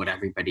go with what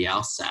everybody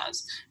else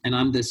says. And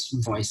I'm this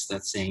voice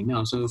that's saying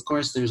no. So of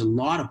course, there's a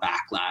lot of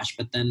backlash,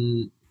 but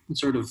then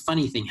sort of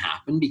funny thing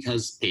happened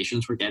because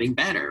patients were getting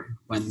better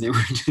when they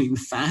were doing the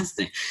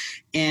fasting.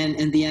 And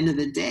at the end of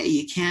the day,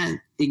 you can't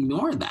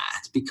ignore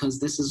that because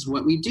this is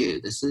what we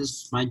do. This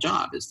is my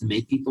job, is to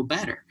make people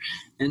better.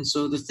 And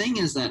so the thing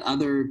is that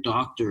other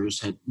doctors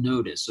had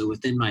noticed, so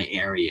within my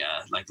area,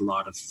 like a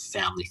lot of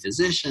family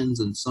physicians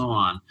and so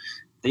on,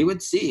 they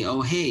would see,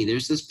 oh, hey,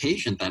 there's this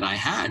patient that I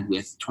had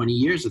with 20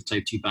 years of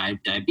type 2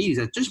 diabetes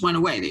that just went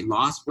away. They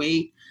lost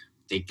weight.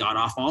 They got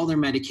off all their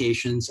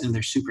medications and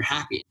they're super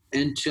happy.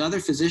 And to other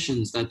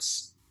physicians,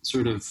 that's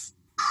sort of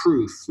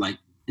proof, like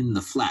in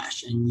the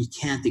flesh, and you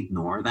can't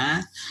ignore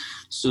that.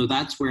 So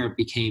that's where it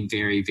became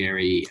very,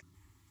 very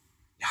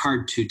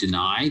hard to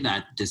deny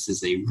that this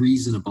is a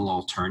reasonable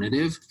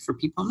alternative for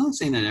people. I'm not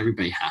saying that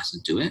everybody has to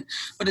do it,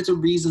 but it's a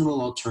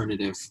reasonable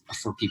alternative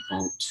for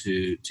people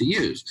to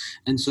use.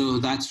 And so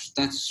that's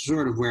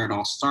sort of where it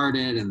all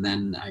started. And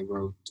then I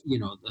wrote,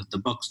 the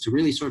books to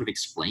really sort of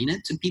explain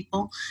it to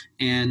people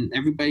and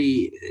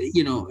everybody,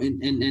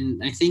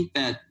 and I think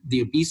that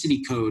the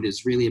obesity code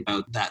is really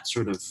about that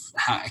sort of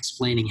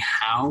explaining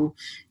how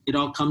it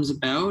all comes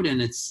about.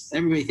 And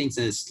everybody thinks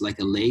that it's like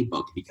a lay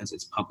book because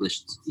it's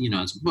published,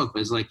 as a book,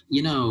 but it's like,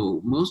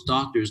 most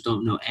doctors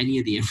don't know any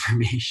of the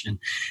information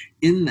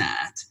in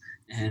that.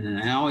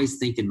 And I always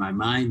think in my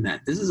mind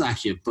that this is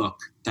actually a book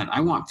that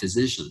I want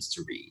physicians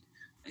to read.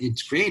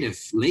 It's great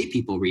if lay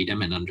people read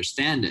them and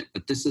understand it,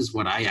 but this is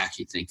what I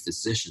actually think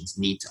physicians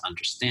need to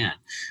understand.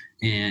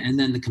 And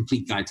then the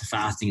Complete Guide to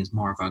Fasting is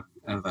more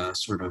of a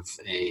sort of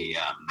a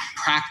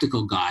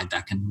practical guide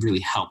that can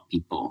really help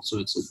people. So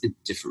it's a bit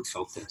different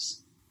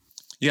focus.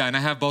 Yeah, and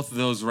I have both of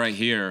those right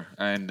here.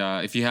 And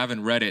if you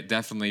haven't read it,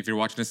 definitely, if you're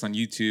watching this on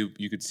YouTube,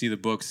 you could see the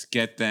books,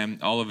 get them.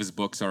 All of his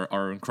books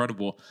are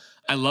incredible.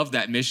 I love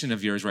that mission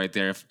of yours right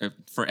there, if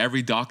for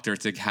every doctor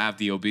to have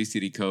the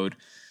obesity code.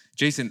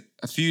 Jason,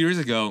 a few years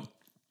ago,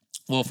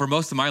 well, for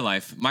most of my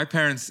life, my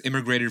parents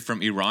immigrated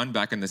from Iran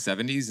back in the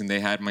 70s, and they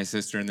had my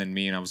sister and then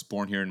me, and I was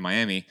born here in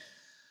Miami.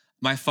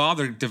 My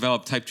father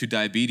developed type 2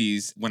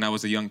 diabetes when I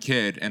was a young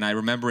kid, and I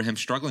remember him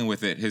struggling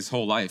with it his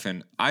whole life.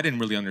 And I didn't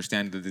really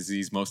understand the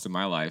disease most of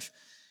my life.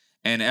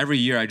 And every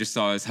year I just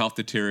saw his health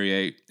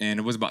deteriorate. And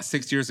it was about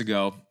 6 years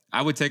ago.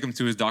 I would take him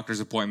to his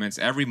doctor's appointments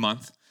every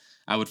month.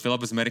 I would fill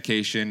up his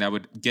medication. I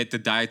would get the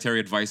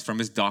dietary advice from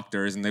his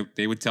doctors, and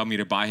they would tell me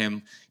to buy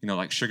him,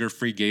 like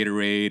sugar-free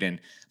Gatorade and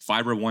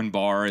Fiber One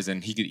bars,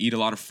 and he could eat a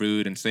lot of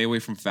fruit and stay away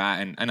from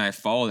fat. And I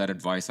followed that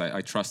advice.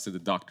 I trusted the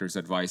doctor's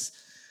advice.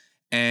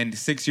 And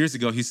 6 years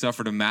ago, he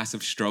suffered a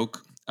massive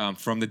stroke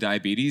from the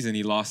diabetes, and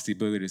he lost the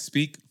ability to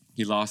speak.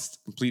 He lost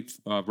complete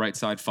right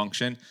side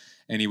function,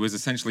 and he was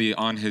essentially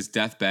on his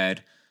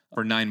deathbed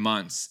for 9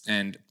 months.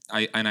 And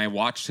I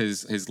watched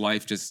his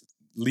life just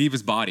leave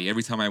his body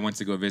every time I went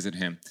to go visit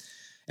him.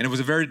 And it was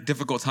a very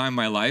difficult time in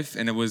my life.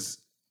 And it was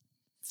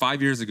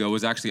 5 years ago. It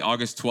was actually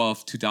August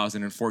 12th,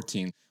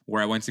 2014,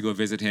 where I went to go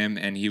visit him,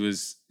 and he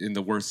was in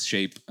the worst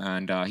shape.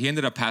 And he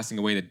ended up passing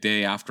away the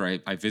day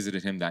after I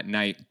visited him that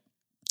night.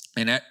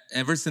 And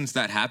ever since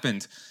that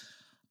happened,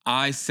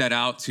 I set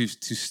out to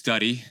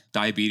study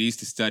diabetes,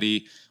 to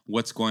study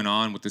what's going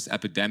on with this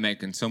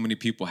epidemic. And so many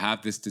people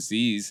have this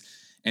disease,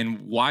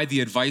 and why the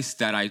advice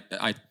that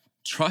I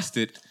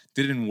trusted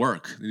didn't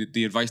work.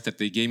 The advice that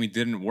they gave me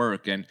didn't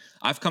work. And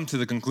I've come to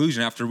the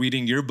conclusion after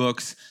reading your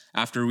books,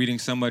 after reading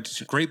so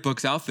much great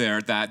books out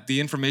there, that the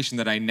information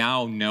that I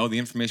now know, the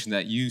information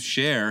that you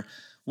share,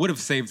 would have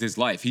saved his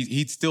life.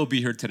 He'd still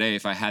be here today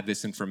if I had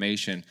this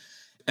information.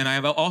 And I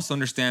also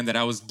understand that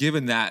I was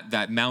given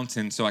that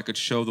mountain so I could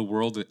show the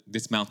world that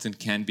this mountain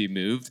can be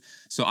moved.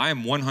 So I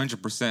am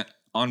 100%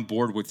 on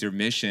board with your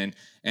mission.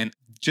 And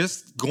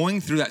just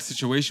going through that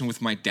situation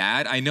with my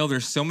dad, I know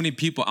there's so many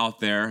people out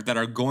there that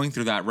are going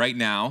through that right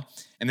now.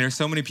 And there's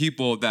so many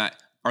people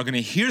that are going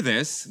to hear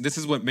this. This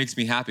is what makes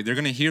me happy. They're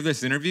going to hear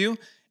this interview,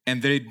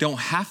 and they don't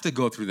have to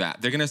go through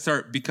that. They're going to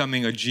start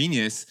becoming a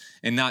genius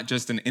and not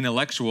just an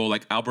intellectual.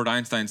 Like Albert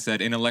Einstein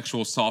said,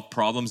 intellectuals solve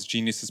problems,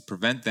 geniuses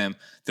prevent them.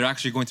 They're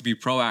actually going to be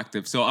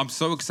proactive. So I'm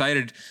so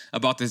excited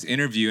about this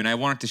interview, and I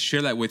wanted to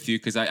share that with you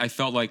because I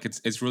felt like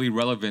it's really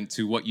relevant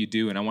to what you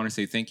do, and I want to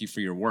say thank you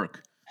for your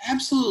work.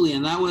 Absolutely.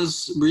 And that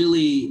was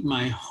really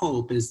my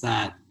hope, is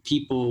that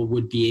people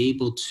would be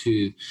able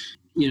to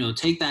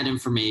take that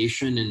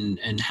information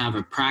and have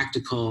a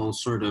practical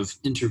sort of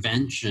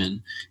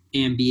intervention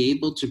and be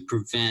able to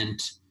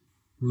prevent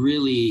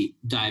really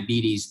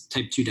diabetes,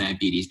 type 2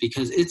 diabetes,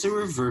 because it's a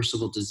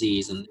reversible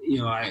disease. And,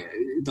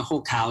 the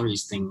whole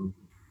calories thing,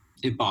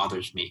 it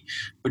bothers me.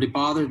 But it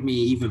bothered me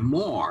even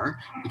more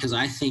because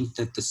I think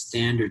that the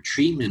standard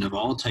treatment of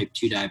all type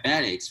 2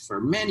 diabetics for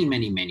many,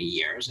 many, many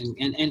years,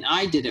 and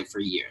I did it for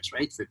years,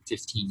 right, for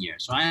 15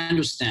 years. So I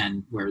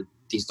understand where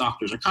these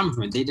doctors are coming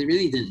from. They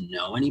really didn't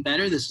know any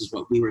better. This is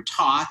what we were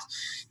taught,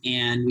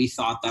 and we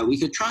thought that we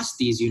could trust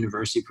these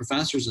university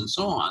professors and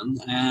so on.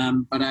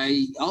 But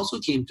I also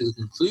came to the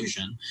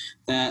conclusion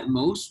that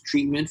most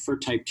treatment for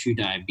type 2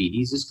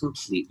 diabetes is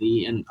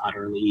completely and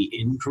utterly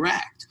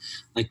incorrect.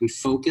 Like, we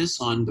focus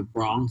on the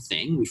wrong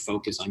thing. We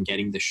focus on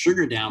getting the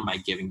sugar down by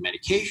giving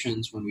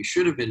medications when we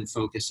should have been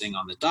focusing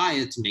on the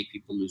diet to make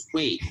people lose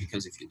weight,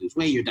 because if you lose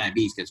weight, your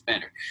diabetes gets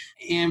better.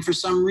 And for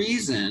some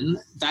reason,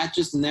 that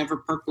just never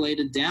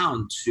percolated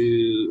down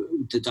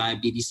to the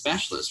diabetes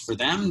specialist. For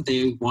them,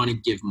 they want to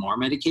give more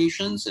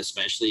medications,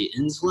 especially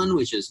insulin,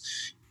 which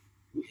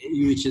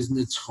is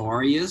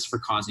notorious for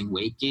causing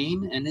weight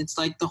gain. And it's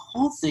like the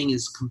whole thing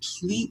is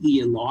completely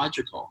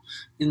illogical,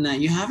 in that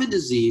you have a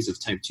disease of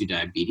type 2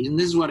 diabetes. And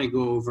this is what I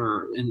go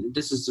over, and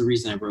this is the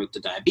reason I wrote the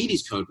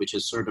diabetes code, which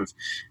is sort of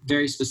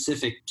very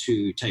specific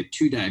to type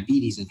 2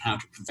 diabetes and how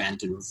to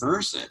prevent and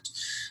reverse it,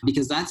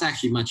 because that's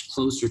actually much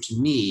closer to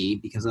me,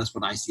 because that's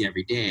what I see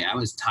every day. I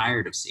was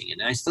tired of seeing it.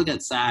 And I still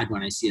get sad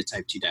when I see a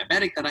type 2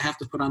 diabetic that I have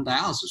to put on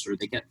dialysis, or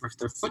they get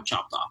their foot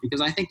chopped off,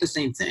 because I think the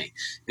same thing.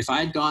 If I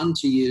had gone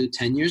to you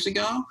 10 years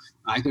ago,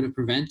 I could have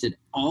prevented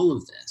all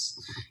of this.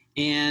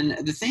 And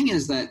the thing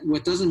is that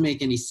what doesn't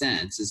make any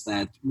sense is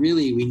that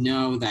really we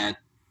know that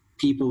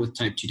people with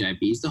type 2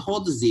 diabetes, the whole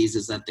disease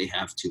is that they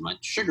have too much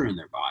sugar in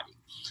their body.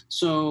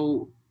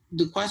 So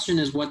the question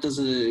is, what does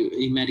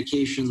a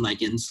medication like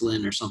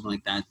insulin or something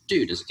like that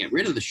do? Does it get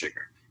rid of the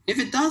sugar? If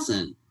it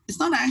doesn't, it's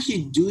not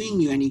actually doing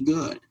you any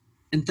good.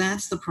 And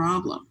that's the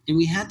problem. And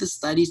we had the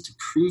studies to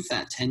prove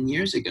that 10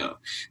 years ago,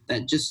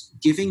 that just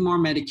giving more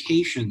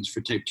medications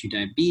for type 2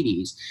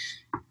 diabetes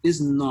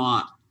is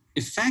not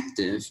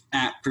effective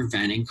at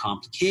preventing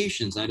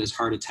complications. That is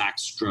heart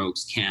attacks,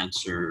 strokes,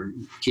 cancer,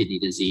 kidney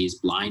disease,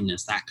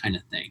 blindness, that kind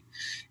of thing.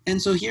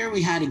 And so here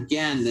we had,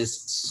 again,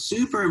 this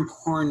super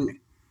important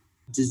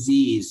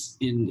disease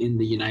in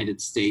the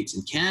United States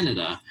and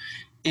Canada.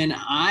 And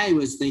I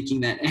was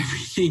thinking that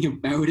everything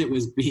about it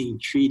was being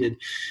treated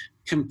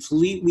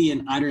completely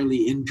and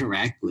utterly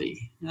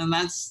incorrectly. And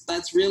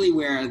that's really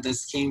where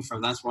this came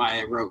from. That's why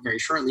I wrote very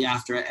shortly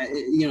after.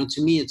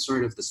 To me, it's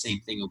sort of the same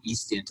thing,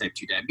 obesity and type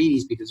 2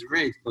 diabetes, because they're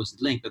very closely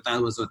linked. But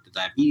that was what the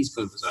diabetes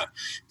code was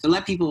to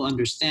let people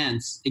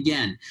understand,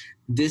 again,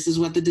 this is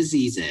what the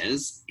disease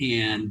is,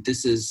 and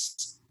this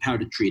is how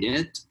to treat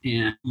it,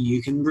 and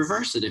you can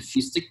reverse it if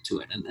you stick to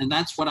it. And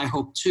that's what I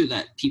hope too,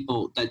 that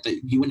people, that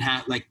you wouldn't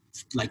have, like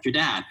your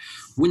dad,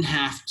 wouldn't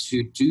have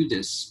to do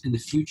this in the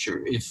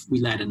future if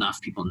we let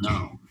enough people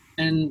know.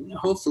 And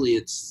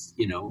hopefully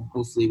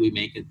hopefully we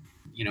make it,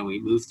 we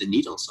move the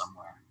needle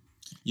somewhere.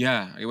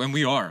 Yeah, and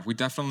we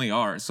definitely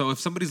are. So if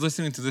somebody's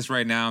listening to this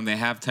right now and they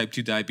have type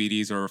 2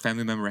 diabetes, or a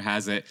family member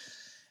has it,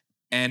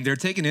 and they're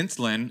taking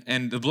insulin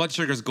and the blood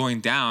sugar is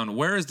going down,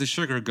 where is the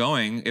sugar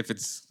going? If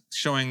it's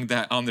showing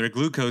that on their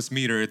glucose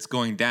meter it's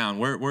going down,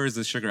 where is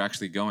the sugar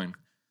actually going?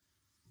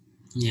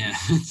 Yeah,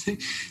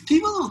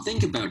 people don't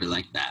think about it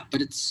like that, but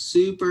it's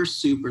super,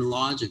 super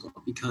logical,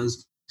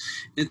 because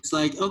it's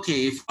like,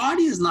 okay, if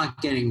body is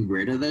not getting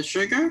rid of the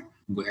sugar,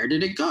 where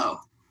did it go?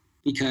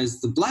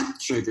 Because the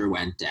blood sugar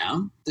went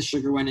down, the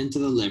sugar went into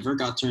the liver,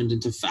 got turned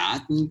into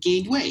fat, and you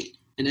gained weight.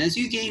 And as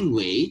you gain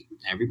weight,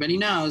 everybody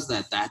knows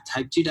that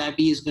type 2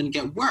 diabetes is going to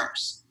get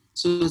worse.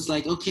 So it's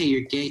like, okay,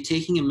 you're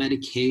taking a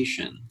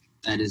medication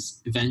that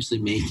is eventually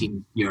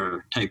making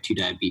your type 2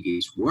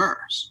 diabetes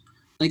worse.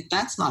 Like,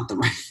 that's not the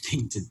right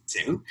thing to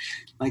do.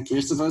 Like,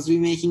 you're supposed to be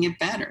making it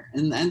better.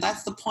 And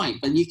that's the point.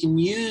 But you can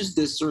use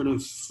this sort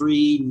of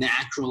free,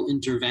 natural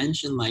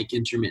intervention like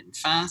intermittent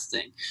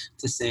fasting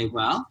to say,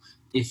 well,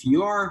 if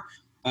your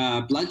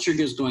blood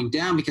sugar is going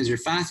down because you're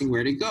fasting,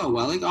 where'd it go?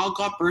 Well, it all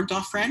got burnt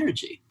off for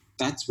energy.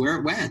 That's where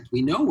it went.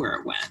 We know where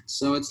it went.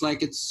 So it's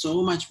like, it's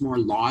so much more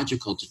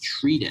logical to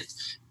treat it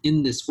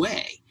in this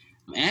way.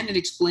 And it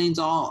explains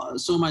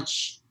so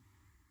much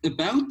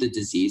about the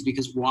disease,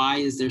 because why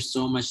is there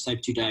so much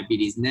type 2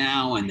 diabetes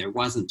now and there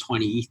wasn't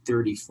 20,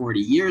 30, 40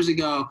 years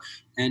ago?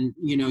 And,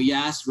 you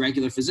ask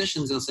regular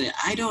physicians, they'll say,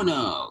 I don't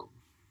know.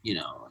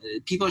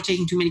 People are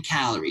taking too many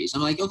calories.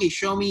 I'm like, okay,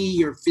 show me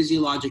your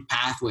physiologic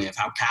pathway of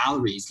how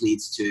calories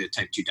leads to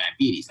type 2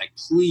 diabetes. Like,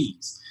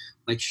 please,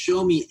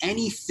 show me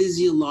any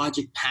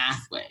physiologic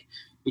pathway,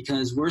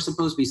 because we're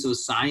supposed to be so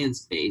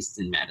science-based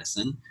in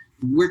medicine,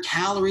 where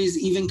calories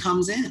even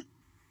comes in.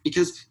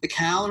 Because the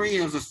calorie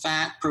of a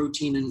fat,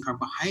 protein, and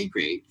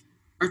carbohydrate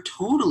are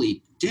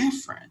totally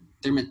different.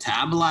 They're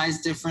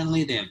metabolized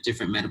differently. They have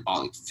different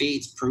metabolic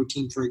fates.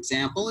 Protein, for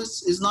example,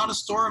 is not a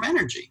store of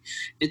energy.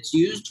 It's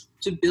used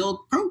to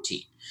build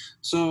protein.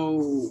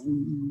 So,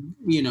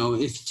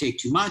 if you take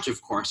too much,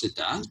 of course it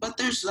does. But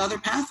there's other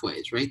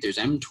pathways, right? There's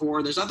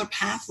mTOR. There's other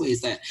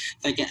pathways that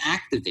get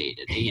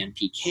activated.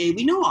 AMPK.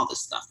 We know all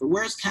this stuff. But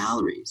where's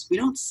calories? We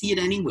don't see it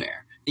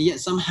anywhere. And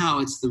yet somehow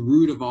it's the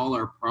root of all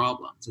our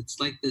problems. It's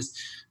like this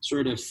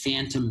sort of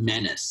phantom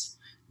menace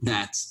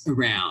that's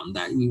around,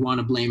 that we want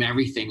to blame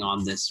everything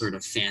on this sort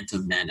of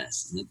phantom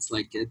menace. And it's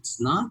like,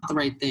 it's not the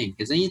right thing,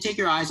 because then you take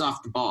your eyes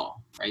off the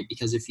ball, right?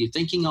 Because if you're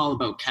thinking all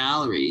about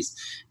calories,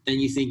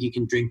 then you think you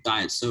can drink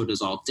diet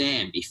sodas all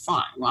day and be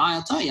fine. Well,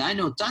 I'll tell you, I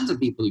know tons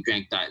of people who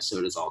drank diet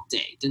sodas all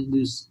day, didn't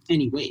lose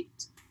any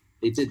weight.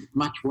 They did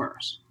much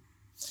worse.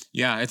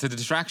 Yeah, it's a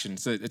distraction.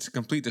 It's a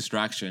complete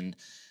distraction.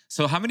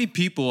 So how many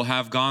people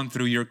have gone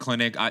through your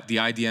clinic, the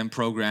IDM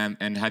program,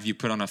 and have you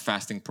put on a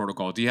fasting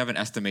protocol? Do you have an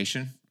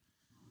estimation?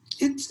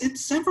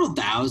 It's several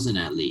thousand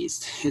at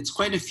least. It's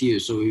quite a few.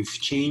 So we've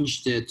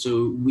changed it.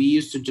 So we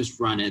used to just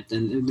run it.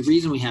 And the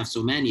reason we have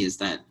so many is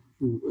that,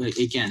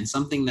 again,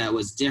 something that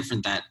was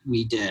different that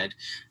we did.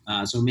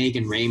 So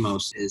Megan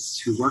Ramos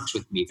who works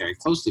with me very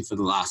closely for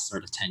the last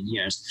sort of 10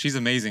 years. She's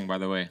amazing, by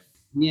the way.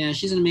 Yeah,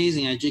 she's an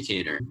amazing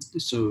educator.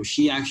 So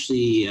she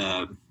actually...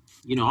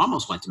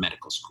 almost went to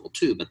medical school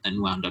too, but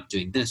then wound up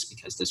doing this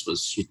because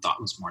she thought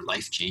was more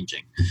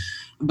life-changing.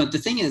 But the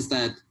thing is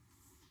that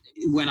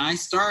when I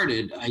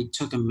started, I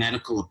took a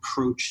medical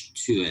approach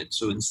to it.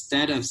 So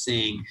instead of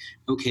saying,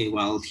 okay,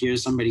 well,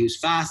 here's somebody who's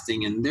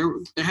fasting, and there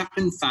have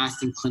been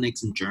fasting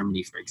clinics in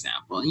Germany, for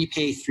example, and you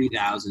pay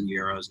 3,000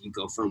 euros and you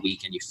go for a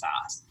week and you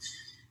fast.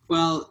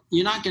 Well,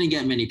 you're not going to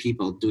get many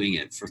people doing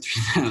it for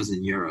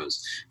 3,000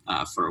 euros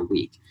for a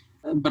week.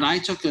 But I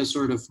took a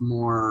sort of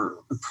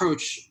more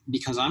approach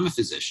because I'm a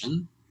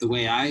physician. The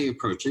way I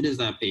approach it is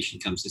that a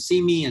patient comes to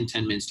see me, and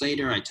 10 minutes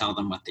later, I tell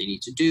them what they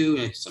need to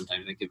do.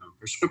 Sometimes I give them a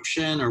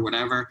prescription or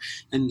whatever,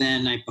 and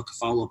then I book a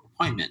follow-up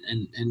appointment.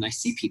 And I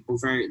see people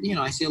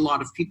I see a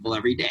lot of people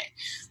every day.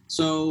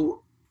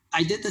 So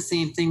I did the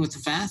same thing with the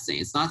fasting.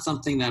 It's not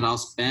something that I'll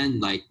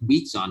spend like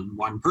weeks on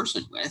one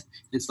person with.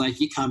 It's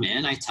like you come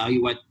in, I tell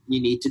you what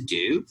you need to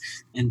do,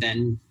 and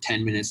then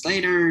 10 minutes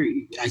later,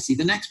 I see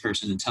the next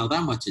person and tell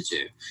them what to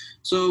do.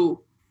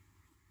 So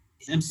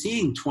I'm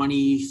seeing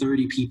 20,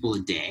 30 people a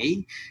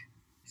day,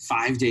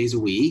 5 days a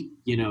week,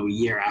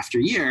 year after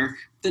year.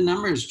 The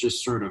numbers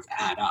just sort of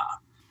add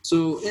up.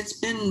 So it's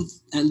been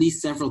at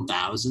least several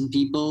thousand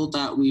people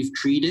that we've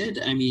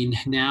treated. I mean,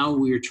 now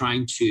we're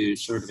trying to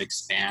sort of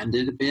expand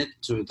it a bit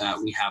so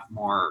that we have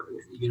more,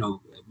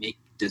 make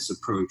this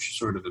approach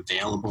sort of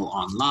available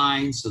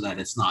online so that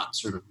it's not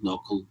sort of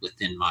local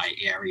within my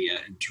area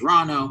in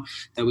Toronto,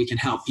 that we can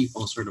help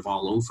people sort of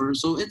all over.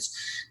 So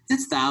it's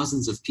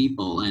thousands of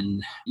people.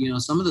 And,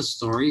 some of the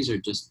stories are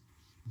just,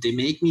 they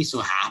make me so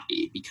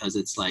happy because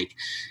it's like,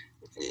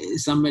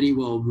 somebody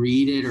will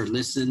read it or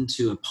listen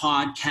to a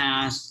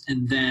podcast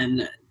and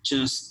then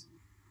just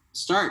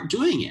start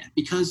doing it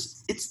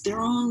because it's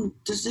their own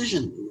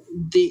decision.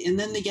 And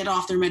then they get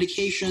off their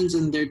medications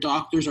and their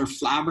doctors are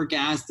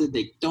flabbergasted.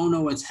 They don't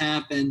know what's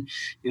happened.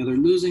 They're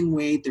losing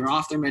weight. They're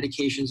off their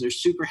medications. They're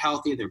super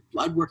healthy. Their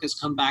blood work has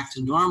come back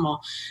to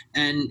normal.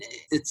 And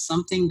it's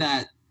something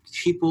that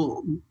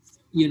people,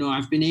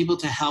 I've been able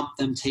to help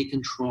them take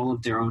control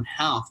of their own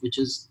health, which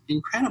is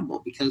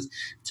incredible because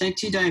type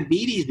 2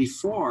 diabetes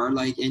before,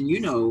 and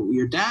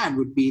your dad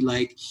would be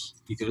like,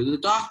 you go to the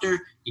doctor,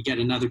 you get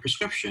another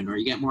prescription or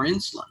you get more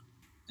insulin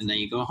and then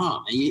you go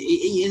home. And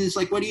it's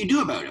like, what do you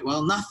do about it?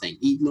 Well, nothing.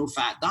 Eat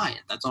low-fat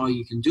diet. That's all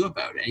you can do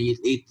about it. And you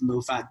ate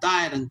low-fat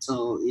diet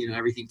until,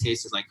 everything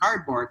tasted like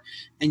cardboard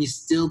and you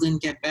still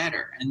didn't get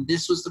better. And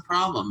this was the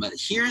problem. But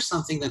here's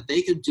something that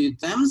they could do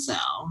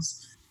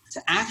themselves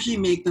to actually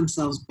make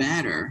themselves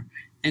better.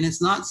 And it's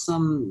not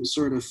some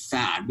sort of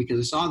fad, because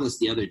I saw this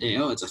the other day.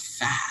 Oh, it's a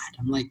fad.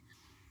 I'm like,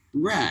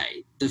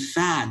 right, the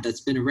fad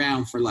that's been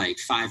around for like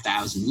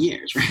 5,000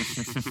 years, right?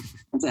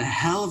 That's a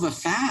hell of a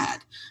fad.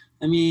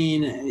 I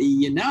mean,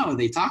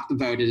 they talked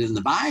about it in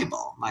the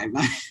Bible.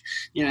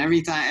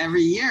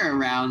 Every year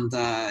around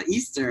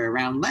Easter,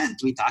 around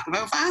Lent, we talk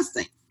about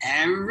fasting.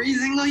 Every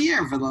single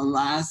year for the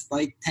last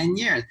 10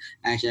 years.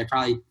 Actually, I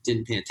probably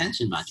didn't pay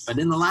attention much, but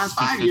in the last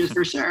 5 years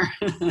for sure.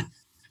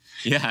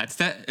 Yeah, it's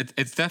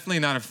definitely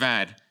not a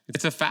fad.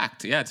 It's a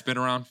fact. Yeah, it's been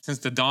around since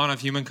the dawn of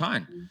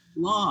humankind.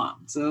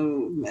 Long.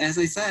 So as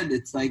I said,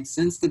 it's like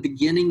since the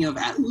beginning of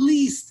at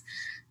least,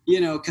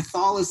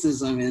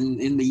 Catholicism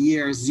in the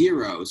year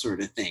zero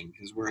sort of thing,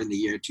 because we're in the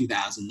year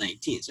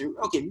 2019. So,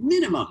 okay,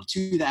 minimum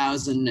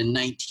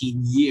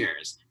 2019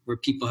 years where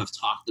people have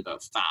talked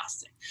about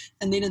fasting.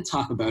 And they didn't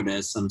talk about it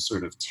as some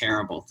sort of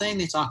terrible thing.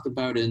 They talked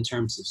about it in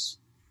terms of,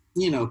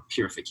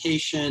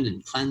 purification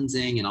and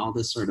cleansing and all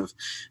this sort of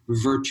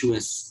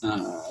virtuous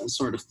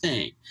sort of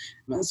thing.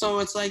 So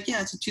it's like,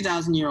 yeah, it's a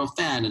 2,000-year-old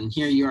fad. And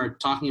here you are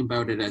talking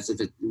about it as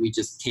if we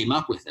just came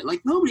up with it.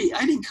 Like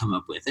I didn't come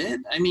up with it.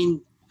 I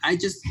mean, I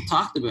just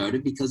talked about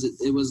it because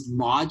it was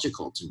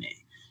logical to me.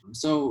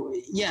 So,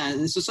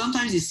 yeah, so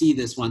sometimes you see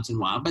this once in a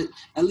while, but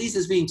at least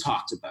it's being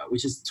talked about,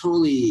 which is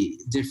totally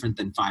different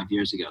than 5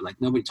 years ago.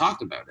 Like nobody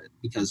talked about it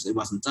because it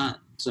wasn't done.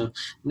 So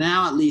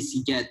now at least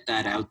you get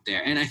that out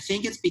there. And I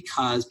think it's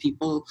because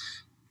people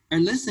are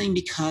listening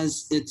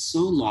because it's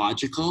so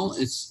logical.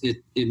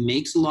 It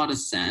makes a lot of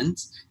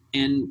sense.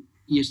 And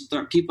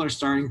people are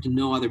starting to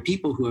know other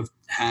people who have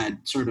had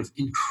sort of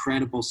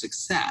incredible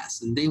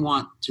success, and they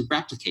want to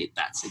replicate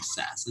that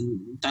success. And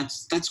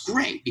that's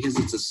great because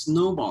it's a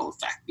snowball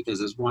effect,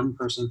 because as one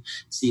person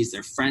sees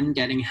their friend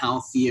getting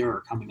healthier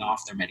or coming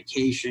off their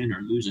medication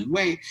or losing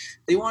weight,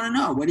 they want to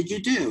know, what did you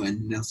do?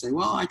 And they'll say,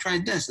 well, I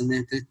tried this. And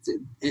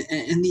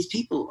these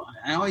people,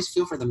 I always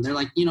feel for them. They're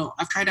like,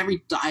 I've tried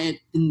every diet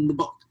in the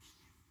book.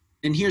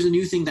 And here's a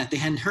new thing that they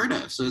hadn't heard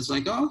of. So it's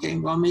like, oh, okay,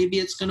 well, maybe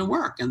it's going to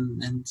work.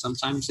 And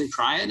sometimes they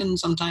try it and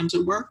sometimes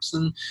it works.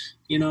 And,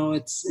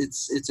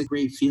 it's a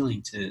great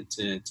feeling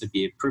to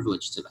be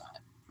privileged to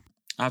that.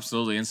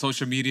 Absolutely. And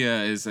social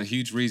media is a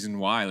huge reason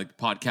why, like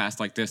podcasts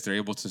like this, they're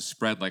able to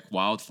spread like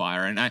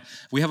wildfire. And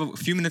we have a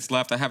few minutes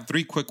left. I have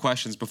 3 quick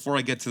questions. Before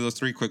I get to those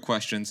 3 quick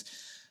questions,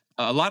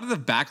 a lot of the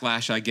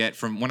backlash I get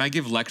from when I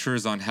give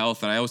lectures on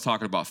health, and I always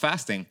talk about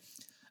fasting,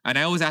 and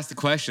I always ask the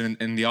question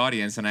in the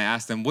audience, and I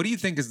ask them, what do you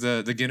think is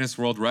the Guinness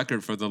World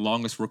Record for the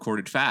longest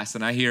recorded fast?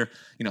 And I hear,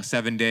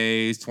 7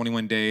 days,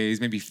 21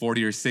 days, maybe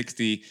 40 or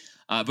 60.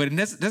 But it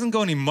doesn't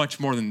go any much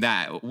more than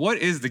that. What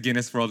is the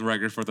Guinness World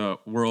Record for the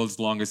world's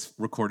longest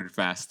recorded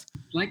fast?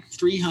 Like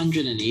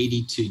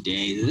 382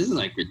 days. This is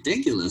like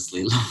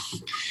ridiculously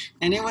long.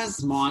 And it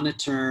was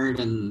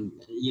monitored and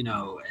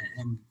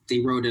they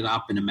wrote it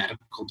up in a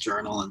medical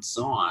journal and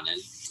so on. And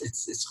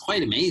it's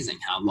quite amazing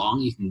how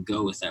long you can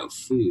go without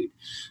food.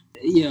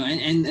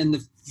 And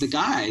the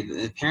guy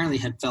apparently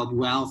had felt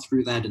well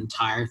through that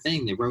entire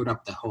thing. They wrote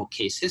up the whole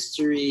case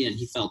history and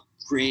he felt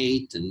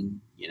great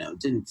and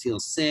didn't feel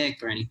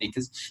sick or anything,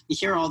 because you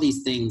hear all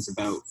these things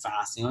about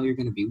fasting. Oh, you're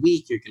going to be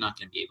weak, you're not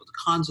going to be able to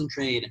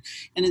concentrate,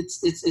 and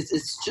it's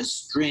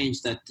just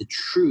strange that the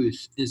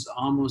truth is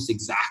almost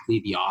exactly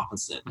the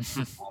opposite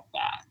of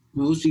that.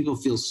 Most people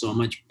feel so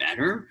much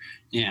better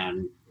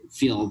and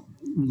feel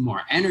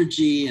more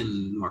energy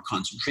and more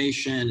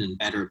concentration and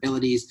better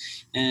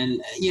abilities.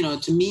 And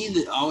to me,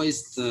 the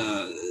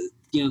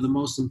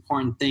most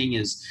important thing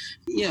is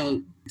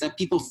that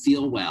people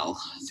feel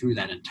well through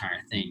that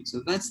entire thing.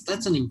 So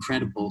that's an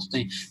incredible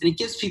thing, and it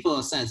gives people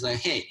a sense like,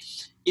 hey,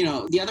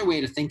 the other way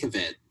to think of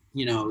it,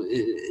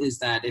 is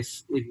that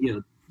if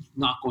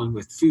not going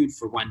with food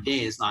for one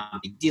day is not a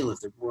big deal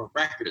if the world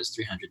record is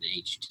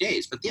 382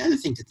 days. But the other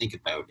thing to think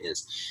about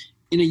is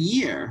in a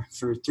year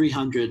for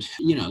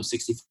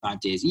 365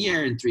 days a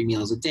year and 3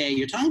 meals a day,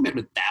 you're talking about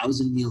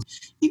 1,000 meals.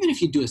 Even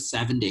if you do a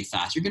 7-day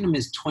fast, you're going to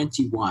miss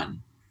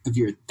 21 of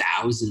your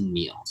 1,000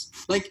 meals.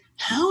 Like,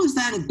 how is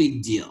that a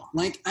big deal?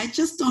 Like, I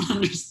just don't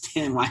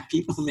understand why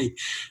people make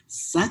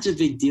such a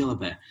big deal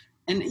of it.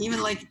 And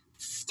even like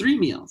 3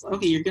 meals.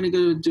 Okay, you're going to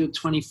go do a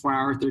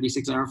 24-hour,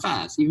 36-hour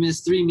fast. You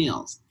miss 3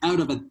 meals out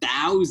of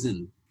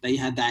 1,000 that you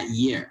had that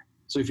year.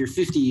 So if you're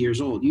 50 years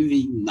old, you've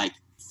eaten like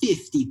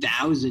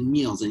 50,000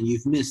 meals and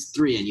you've missed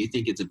 3 and you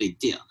think it's a big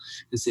deal.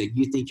 It's like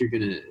you think you're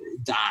going to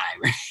die,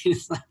 right?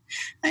 It's like,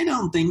 I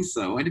don't think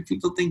so. What do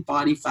people think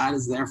body fat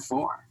is there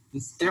for?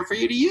 It's there for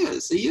you to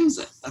use. So use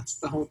it. That's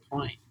the whole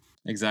point.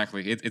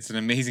 Exactly. It's an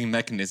amazing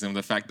mechanism,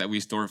 the fact that we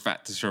store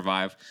fat to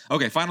survive.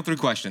 Okay, final 3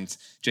 questions,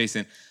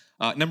 Jason.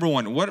 Number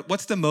 1,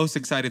 what's the most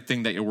exciting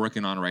thing that you're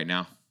working on right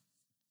now?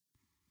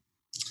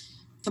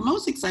 The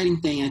most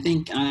exciting thing, I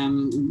think,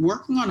 I'm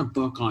working on a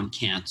book on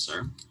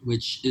cancer,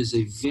 which is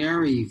a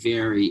very,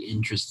 very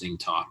interesting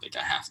topic,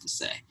 I have to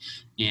say.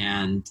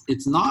 And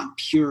it's not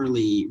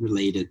purely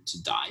related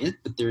to diet,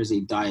 but there is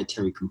a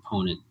dietary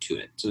component to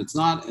it. So it's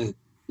not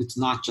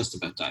just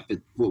about diet,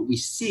 but what we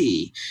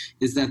see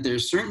is that there are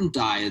certain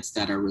diets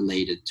that are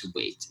related to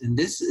weight. And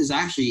this is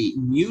actually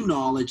new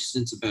knowledge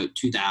since about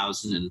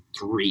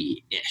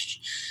 2003-ish.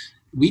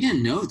 We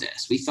didn't know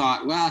this. We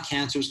thought, well,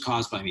 cancer is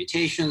caused by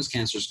mutations,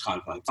 cancer is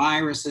caused by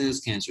viruses,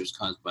 cancer is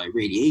caused by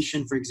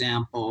radiation, for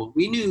example.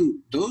 We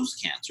knew those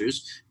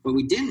cancers. What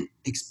we didn't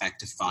expect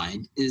to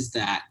find is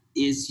that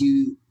if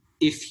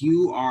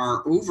you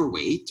are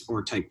overweight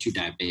or type 2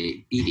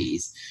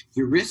 diabetes,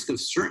 your risk of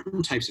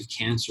certain types of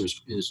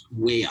cancers is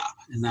way up.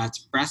 And that's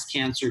breast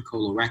cancer,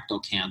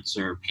 colorectal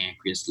cancer,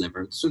 pancreas,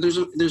 liver. So there's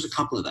a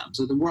couple of them.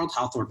 So the World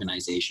Health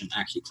Organization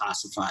actually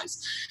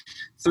classifies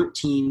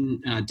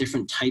 13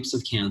 different types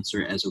of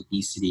cancer as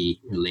obesity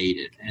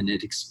related. And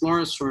it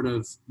explores sort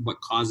of what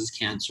causes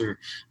cancer,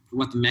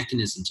 what the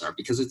mechanisms are,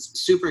 because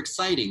it's super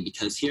exciting,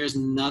 because here's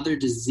another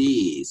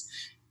disease,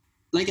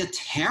 like a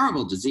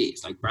terrible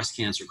disease like breast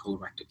cancer,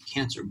 colorectal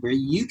cancer, where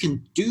you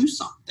can do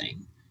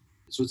something.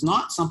 So it's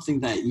not something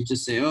that you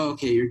just say, oh,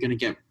 okay, you're going to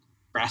get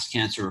breast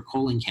cancer or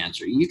colon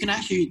cancer. You can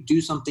actually do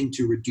something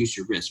to reduce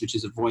your risk, which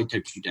is avoid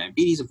type 2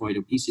 diabetes, avoid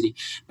obesity,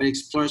 but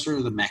explore sort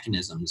of the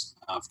mechanisms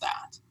of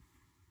that.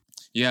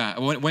 Yeah.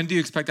 When do you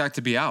expect that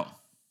to be out?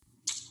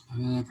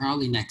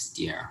 Probably next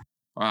year.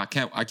 Wow,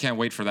 I can't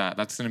wait for that.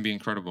 That's going to be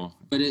incredible.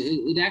 But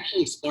it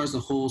actually explores the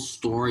whole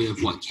story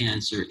of what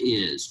cancer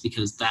is,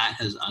 because that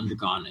has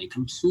undergone a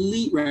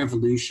complete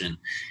revolution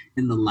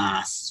in the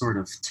last sort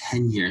of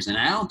 10 years. And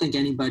I don't think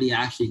anybody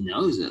actually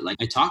knows it. Like,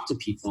 I talk to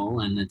people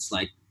and it's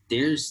like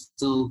they're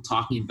still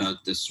talking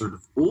about this sort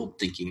of old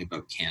thinking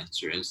about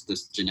cancer as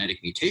this genetic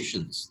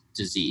mutations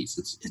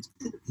disease.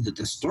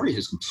 The story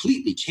has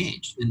completely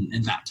changed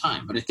in that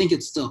time, but I think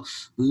it's still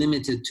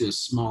limited to a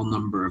small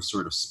number of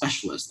sort of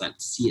specialists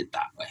that see it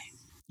that way.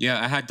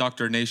 Yeah, I had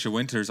Dr. Naisha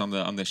Winters on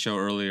the show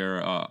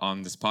earlier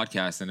on this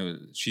podcast,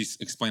 and she's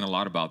explained a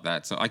lot about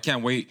that. So I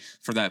can't wait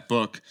for that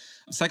book.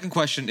 Second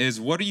question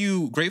is, what are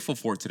you grateful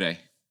for today?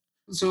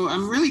 So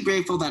I'm really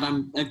grateful that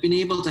I've been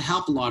able to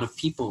help a lot of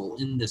people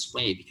in this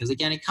way, because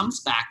again, it comes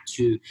back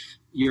to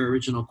your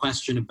original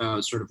question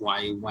about sort of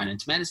why you went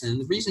into medicine. And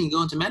the reason you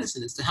go into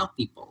medicine is to help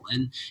people.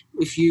 And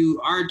if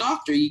you are a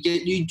doctor,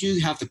 you do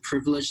have the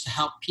privilege to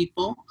help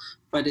people,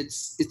 but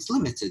it's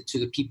limited to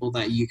the people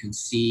that you can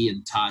see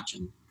and touch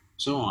and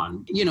so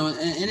on.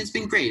 And it's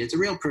been great. It's a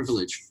real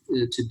privilege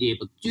to be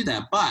able to do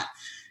that. But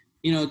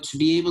to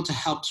be able to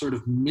help sort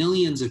of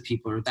millions of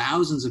people or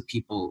thousands of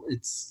people,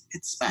 it's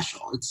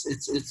special.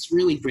 It's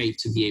really great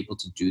to be able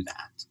to do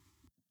that.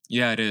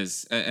 Yeah, it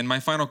is. And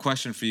my final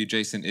question for you,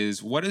 Jason,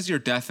 is what is your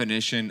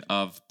definition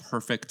of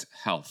perfect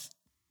health?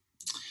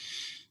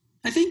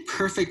 I think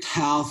perfect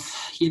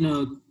health,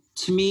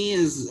 to me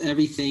is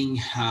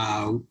everything,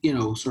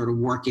 sort of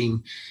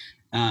working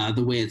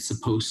the way it's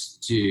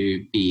supposed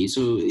to be.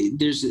 So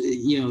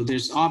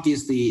there's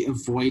obviously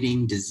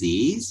avoiding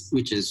disease,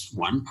 which is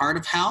one part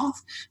of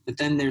health, but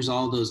then there's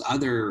all those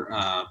other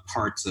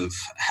parts of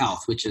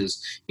health, which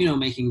is,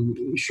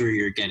 making sure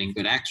you're getting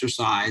good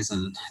exercise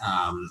and,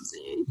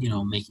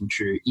 making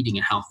sure you're eating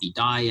a healthy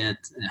diet,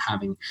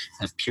 having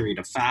a period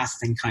of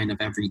fasting kind of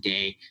every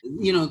day.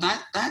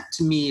 That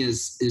to me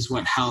is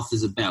what health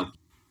is about.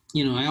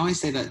 I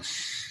always say that.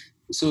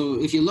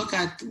 So if you look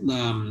at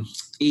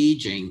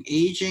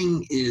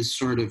aging is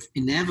sort of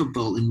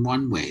inevitable in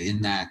one way,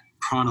 in that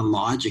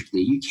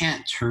chronologically, you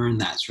can't turn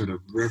that sort of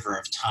river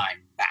of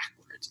time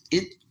backwards.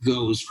 It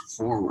goes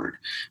forward.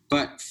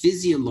 But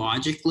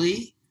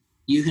physiologically,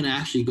 you can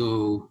actually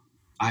go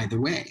either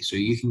way. So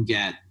you can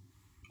get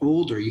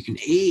older, you can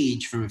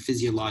age from a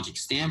physiologic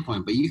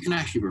standpoint, but you can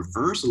actually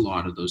reverse a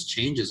lot of those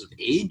changes of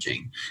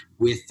aging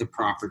with the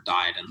proper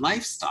diet and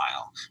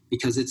lifestyle,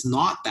 because it's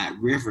not that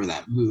river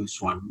that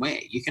moves one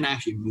way. You can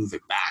actually move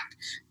it back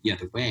the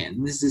other way.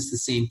 And this is the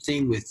same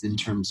thing with in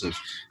terms of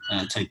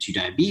type 2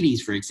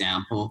 diabetes, for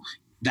example.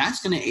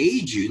 That's going to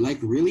age you like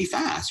really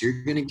fast.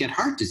 You're going to get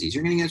heart disease.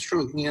 You're going to get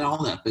stroke. You're going to get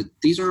all that. But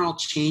these are all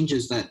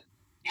changes that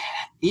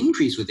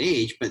increase with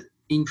age, but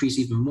increase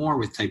even more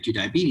with type 2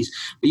 diabetes.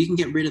 But you can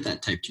get rid of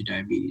that type 2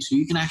 diabetes. So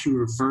you can actually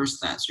reverse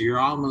that. So you're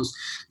almost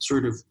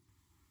sort of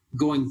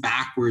going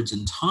backwards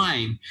in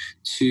time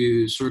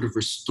to sort of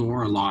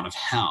restore a lot of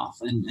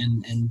health.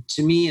 And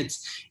to me,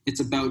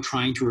 it's about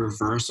trying to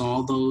reverse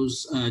all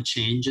those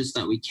changes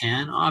that we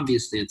can.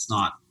 Obviously, it's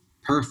not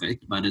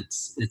perfect, but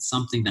it's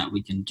something that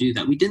we can do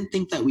that we didn't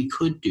think that we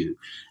could do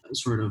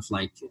sort of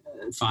like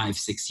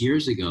 5-6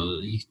 years ago.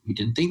 We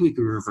didn't think we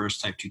could reverse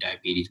type 2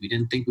 diabetes. We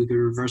didn't think we could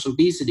reverse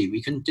obesity.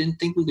 Didn't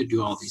think we could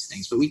do all these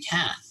things, but we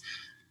can.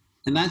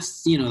 And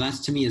that's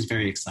to me is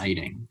very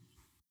exciting.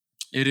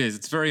 It is.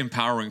 It's very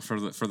empowering for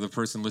the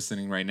person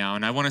listening right now.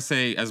 And I want to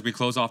say, as we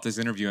close off this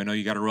interview, I know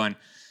you got to run.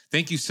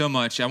 Thank you so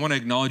much. I want to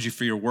acknowledge you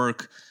for your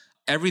work.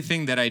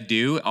 Everything that I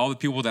do, all the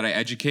people that I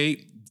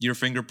educate, your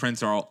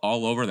fingerprints are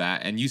all over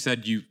that. And you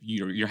said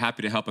you're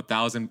happy to help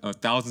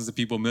thousands of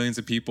people, millions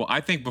of people. I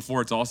think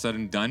before it's all said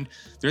and done,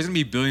 there's going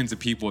to be billions of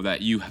people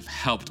that you have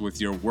helped with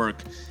your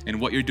work.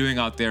 And what you're doing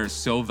out there is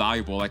so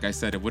valuable. Like I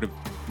said,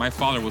 my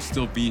father will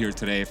still be here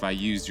today if I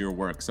used your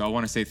work. So I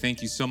want to say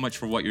thank you so much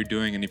for what you're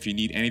doing. And if you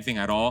need anything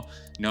at all,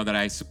 know that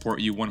I support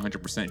you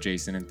 100%,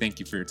 Jason. And thank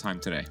you for your time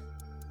today.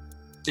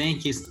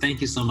 Thank you. Thank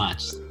you so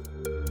much.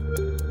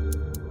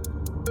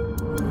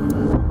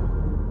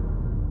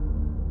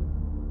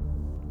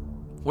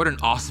 What an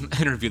awesome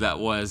interview that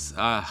was.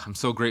 I'm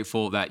so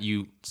grateful that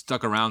you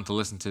stuck around to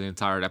listen to the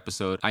entire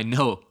episode. I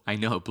know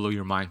it blew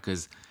your mind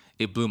because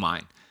it blew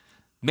mine.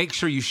 Make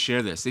sure you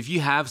share this. If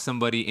you have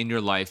somebody in your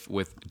life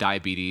with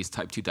diabetes,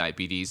 type 2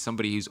 diabetes,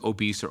 somebody who's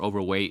obese or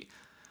overweight,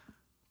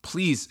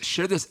 please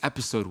share this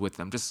episode with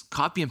them. Just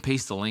copy and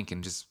paste the link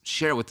and just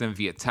share it with them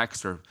via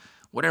text or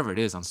whatever it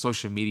is on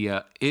social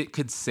media. It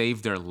could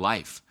save their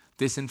life.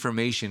 This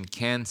information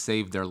can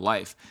save their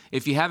life.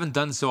 If you haven't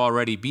done so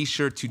already, be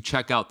sure to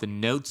check out the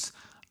notes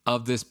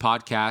of this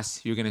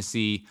podcast. You're going to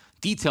see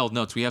detailed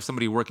notes. We have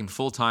somebody working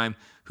full-time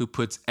who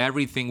puts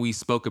everything we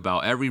spoke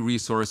about, every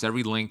resource,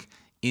 every link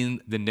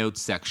in the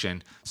notes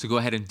section. So go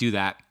ahead and do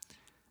that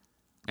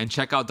and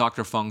check out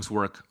Dr. Fung's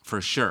work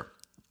for sure.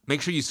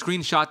 Make sure you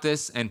screenshot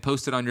this and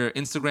post it on your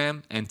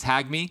Instagram and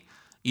tag me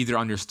either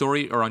on your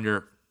story or on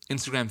your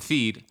Instagram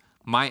feed.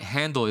 My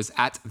handle is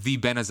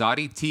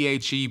 @thebenazadi,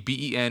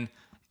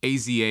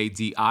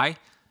 TheBenazadi.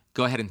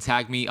 Go ahead and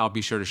tag me. I'll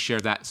be sure to share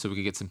that so we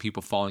can get some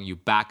people following you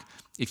back.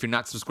 If you're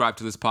not subscribed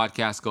to this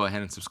podcast, go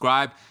ahead and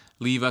subscribe.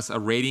 Leave us a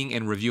rating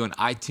and review on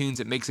iTunes.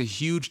 It makes a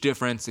huge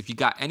difference. If you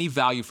got any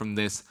value from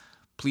this,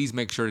 please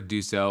make sure to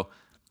do so.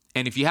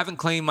 And if you haven't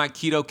claimed my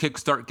Keto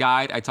Kickstart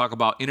Guide, I talk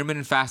about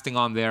intermittent fasting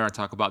on there. I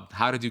talk about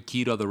how to do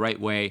keto the right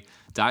way,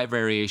 diet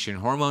variation,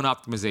 hormone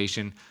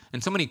optimization,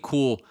 and so many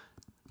cool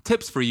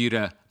tips for you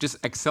to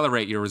just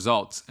accelerate your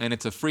results. And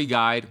it's a free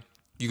guide.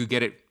 You could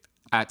get it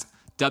at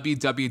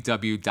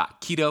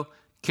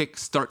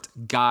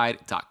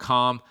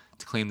www.ketokickstartguide.com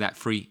to claim that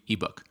free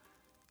ebook.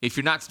 If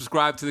you're not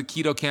subscribed to the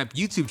Keto Camp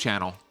YouTube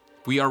channel,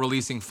 we are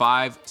releasing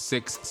 5,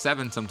 6,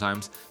 7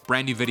 sometimes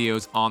brand new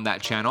videos on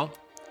that channel.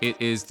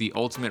 It is the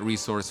ultimate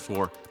resource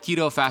for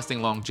keto,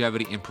 fasting,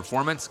 longevity, and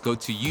performance. Go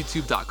to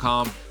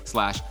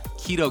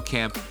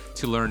youtube.com/ketocamp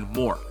to learn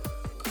more.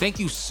 Thank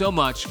you so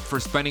much for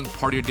spending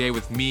part of your day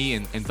with me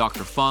and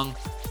Dr. Fung.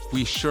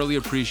 We surely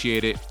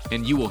appreciate it,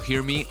 and you will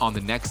hear me on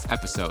the next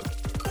episode.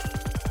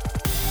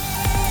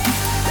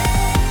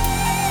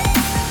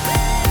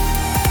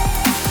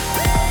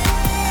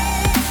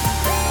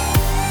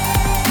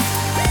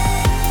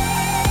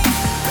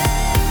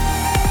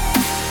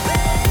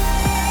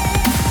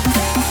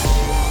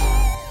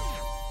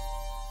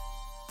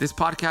 This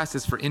podcast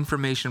is for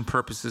information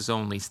purposes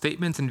only.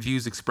 Statements and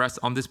views expressed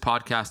on this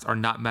podcast are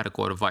not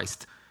medical advice.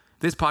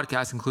 This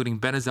podcast, including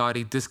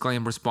Benazadi,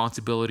 disclaims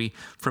responsibility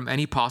from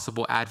any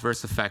possible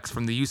adverse effects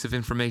from the use of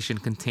information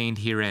contained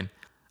herein.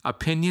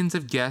 Opinions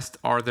of guests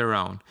are their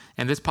own,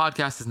 and this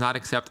podcast does not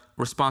accept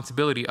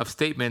responsibility of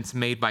statements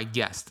made by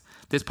guests.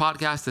 This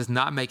podcast does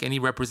not make any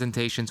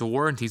representations or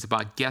warranties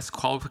about guests'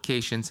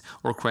 qualifications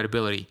or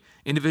credibility.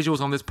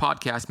 Individuals on this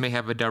podcast may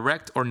have a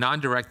direct or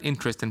non-direct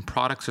interest in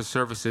products or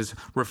services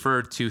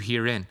referred to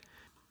herein.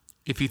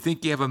 If you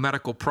think you have a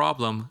medical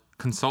problem,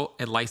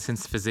 consult a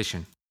licensed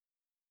physician.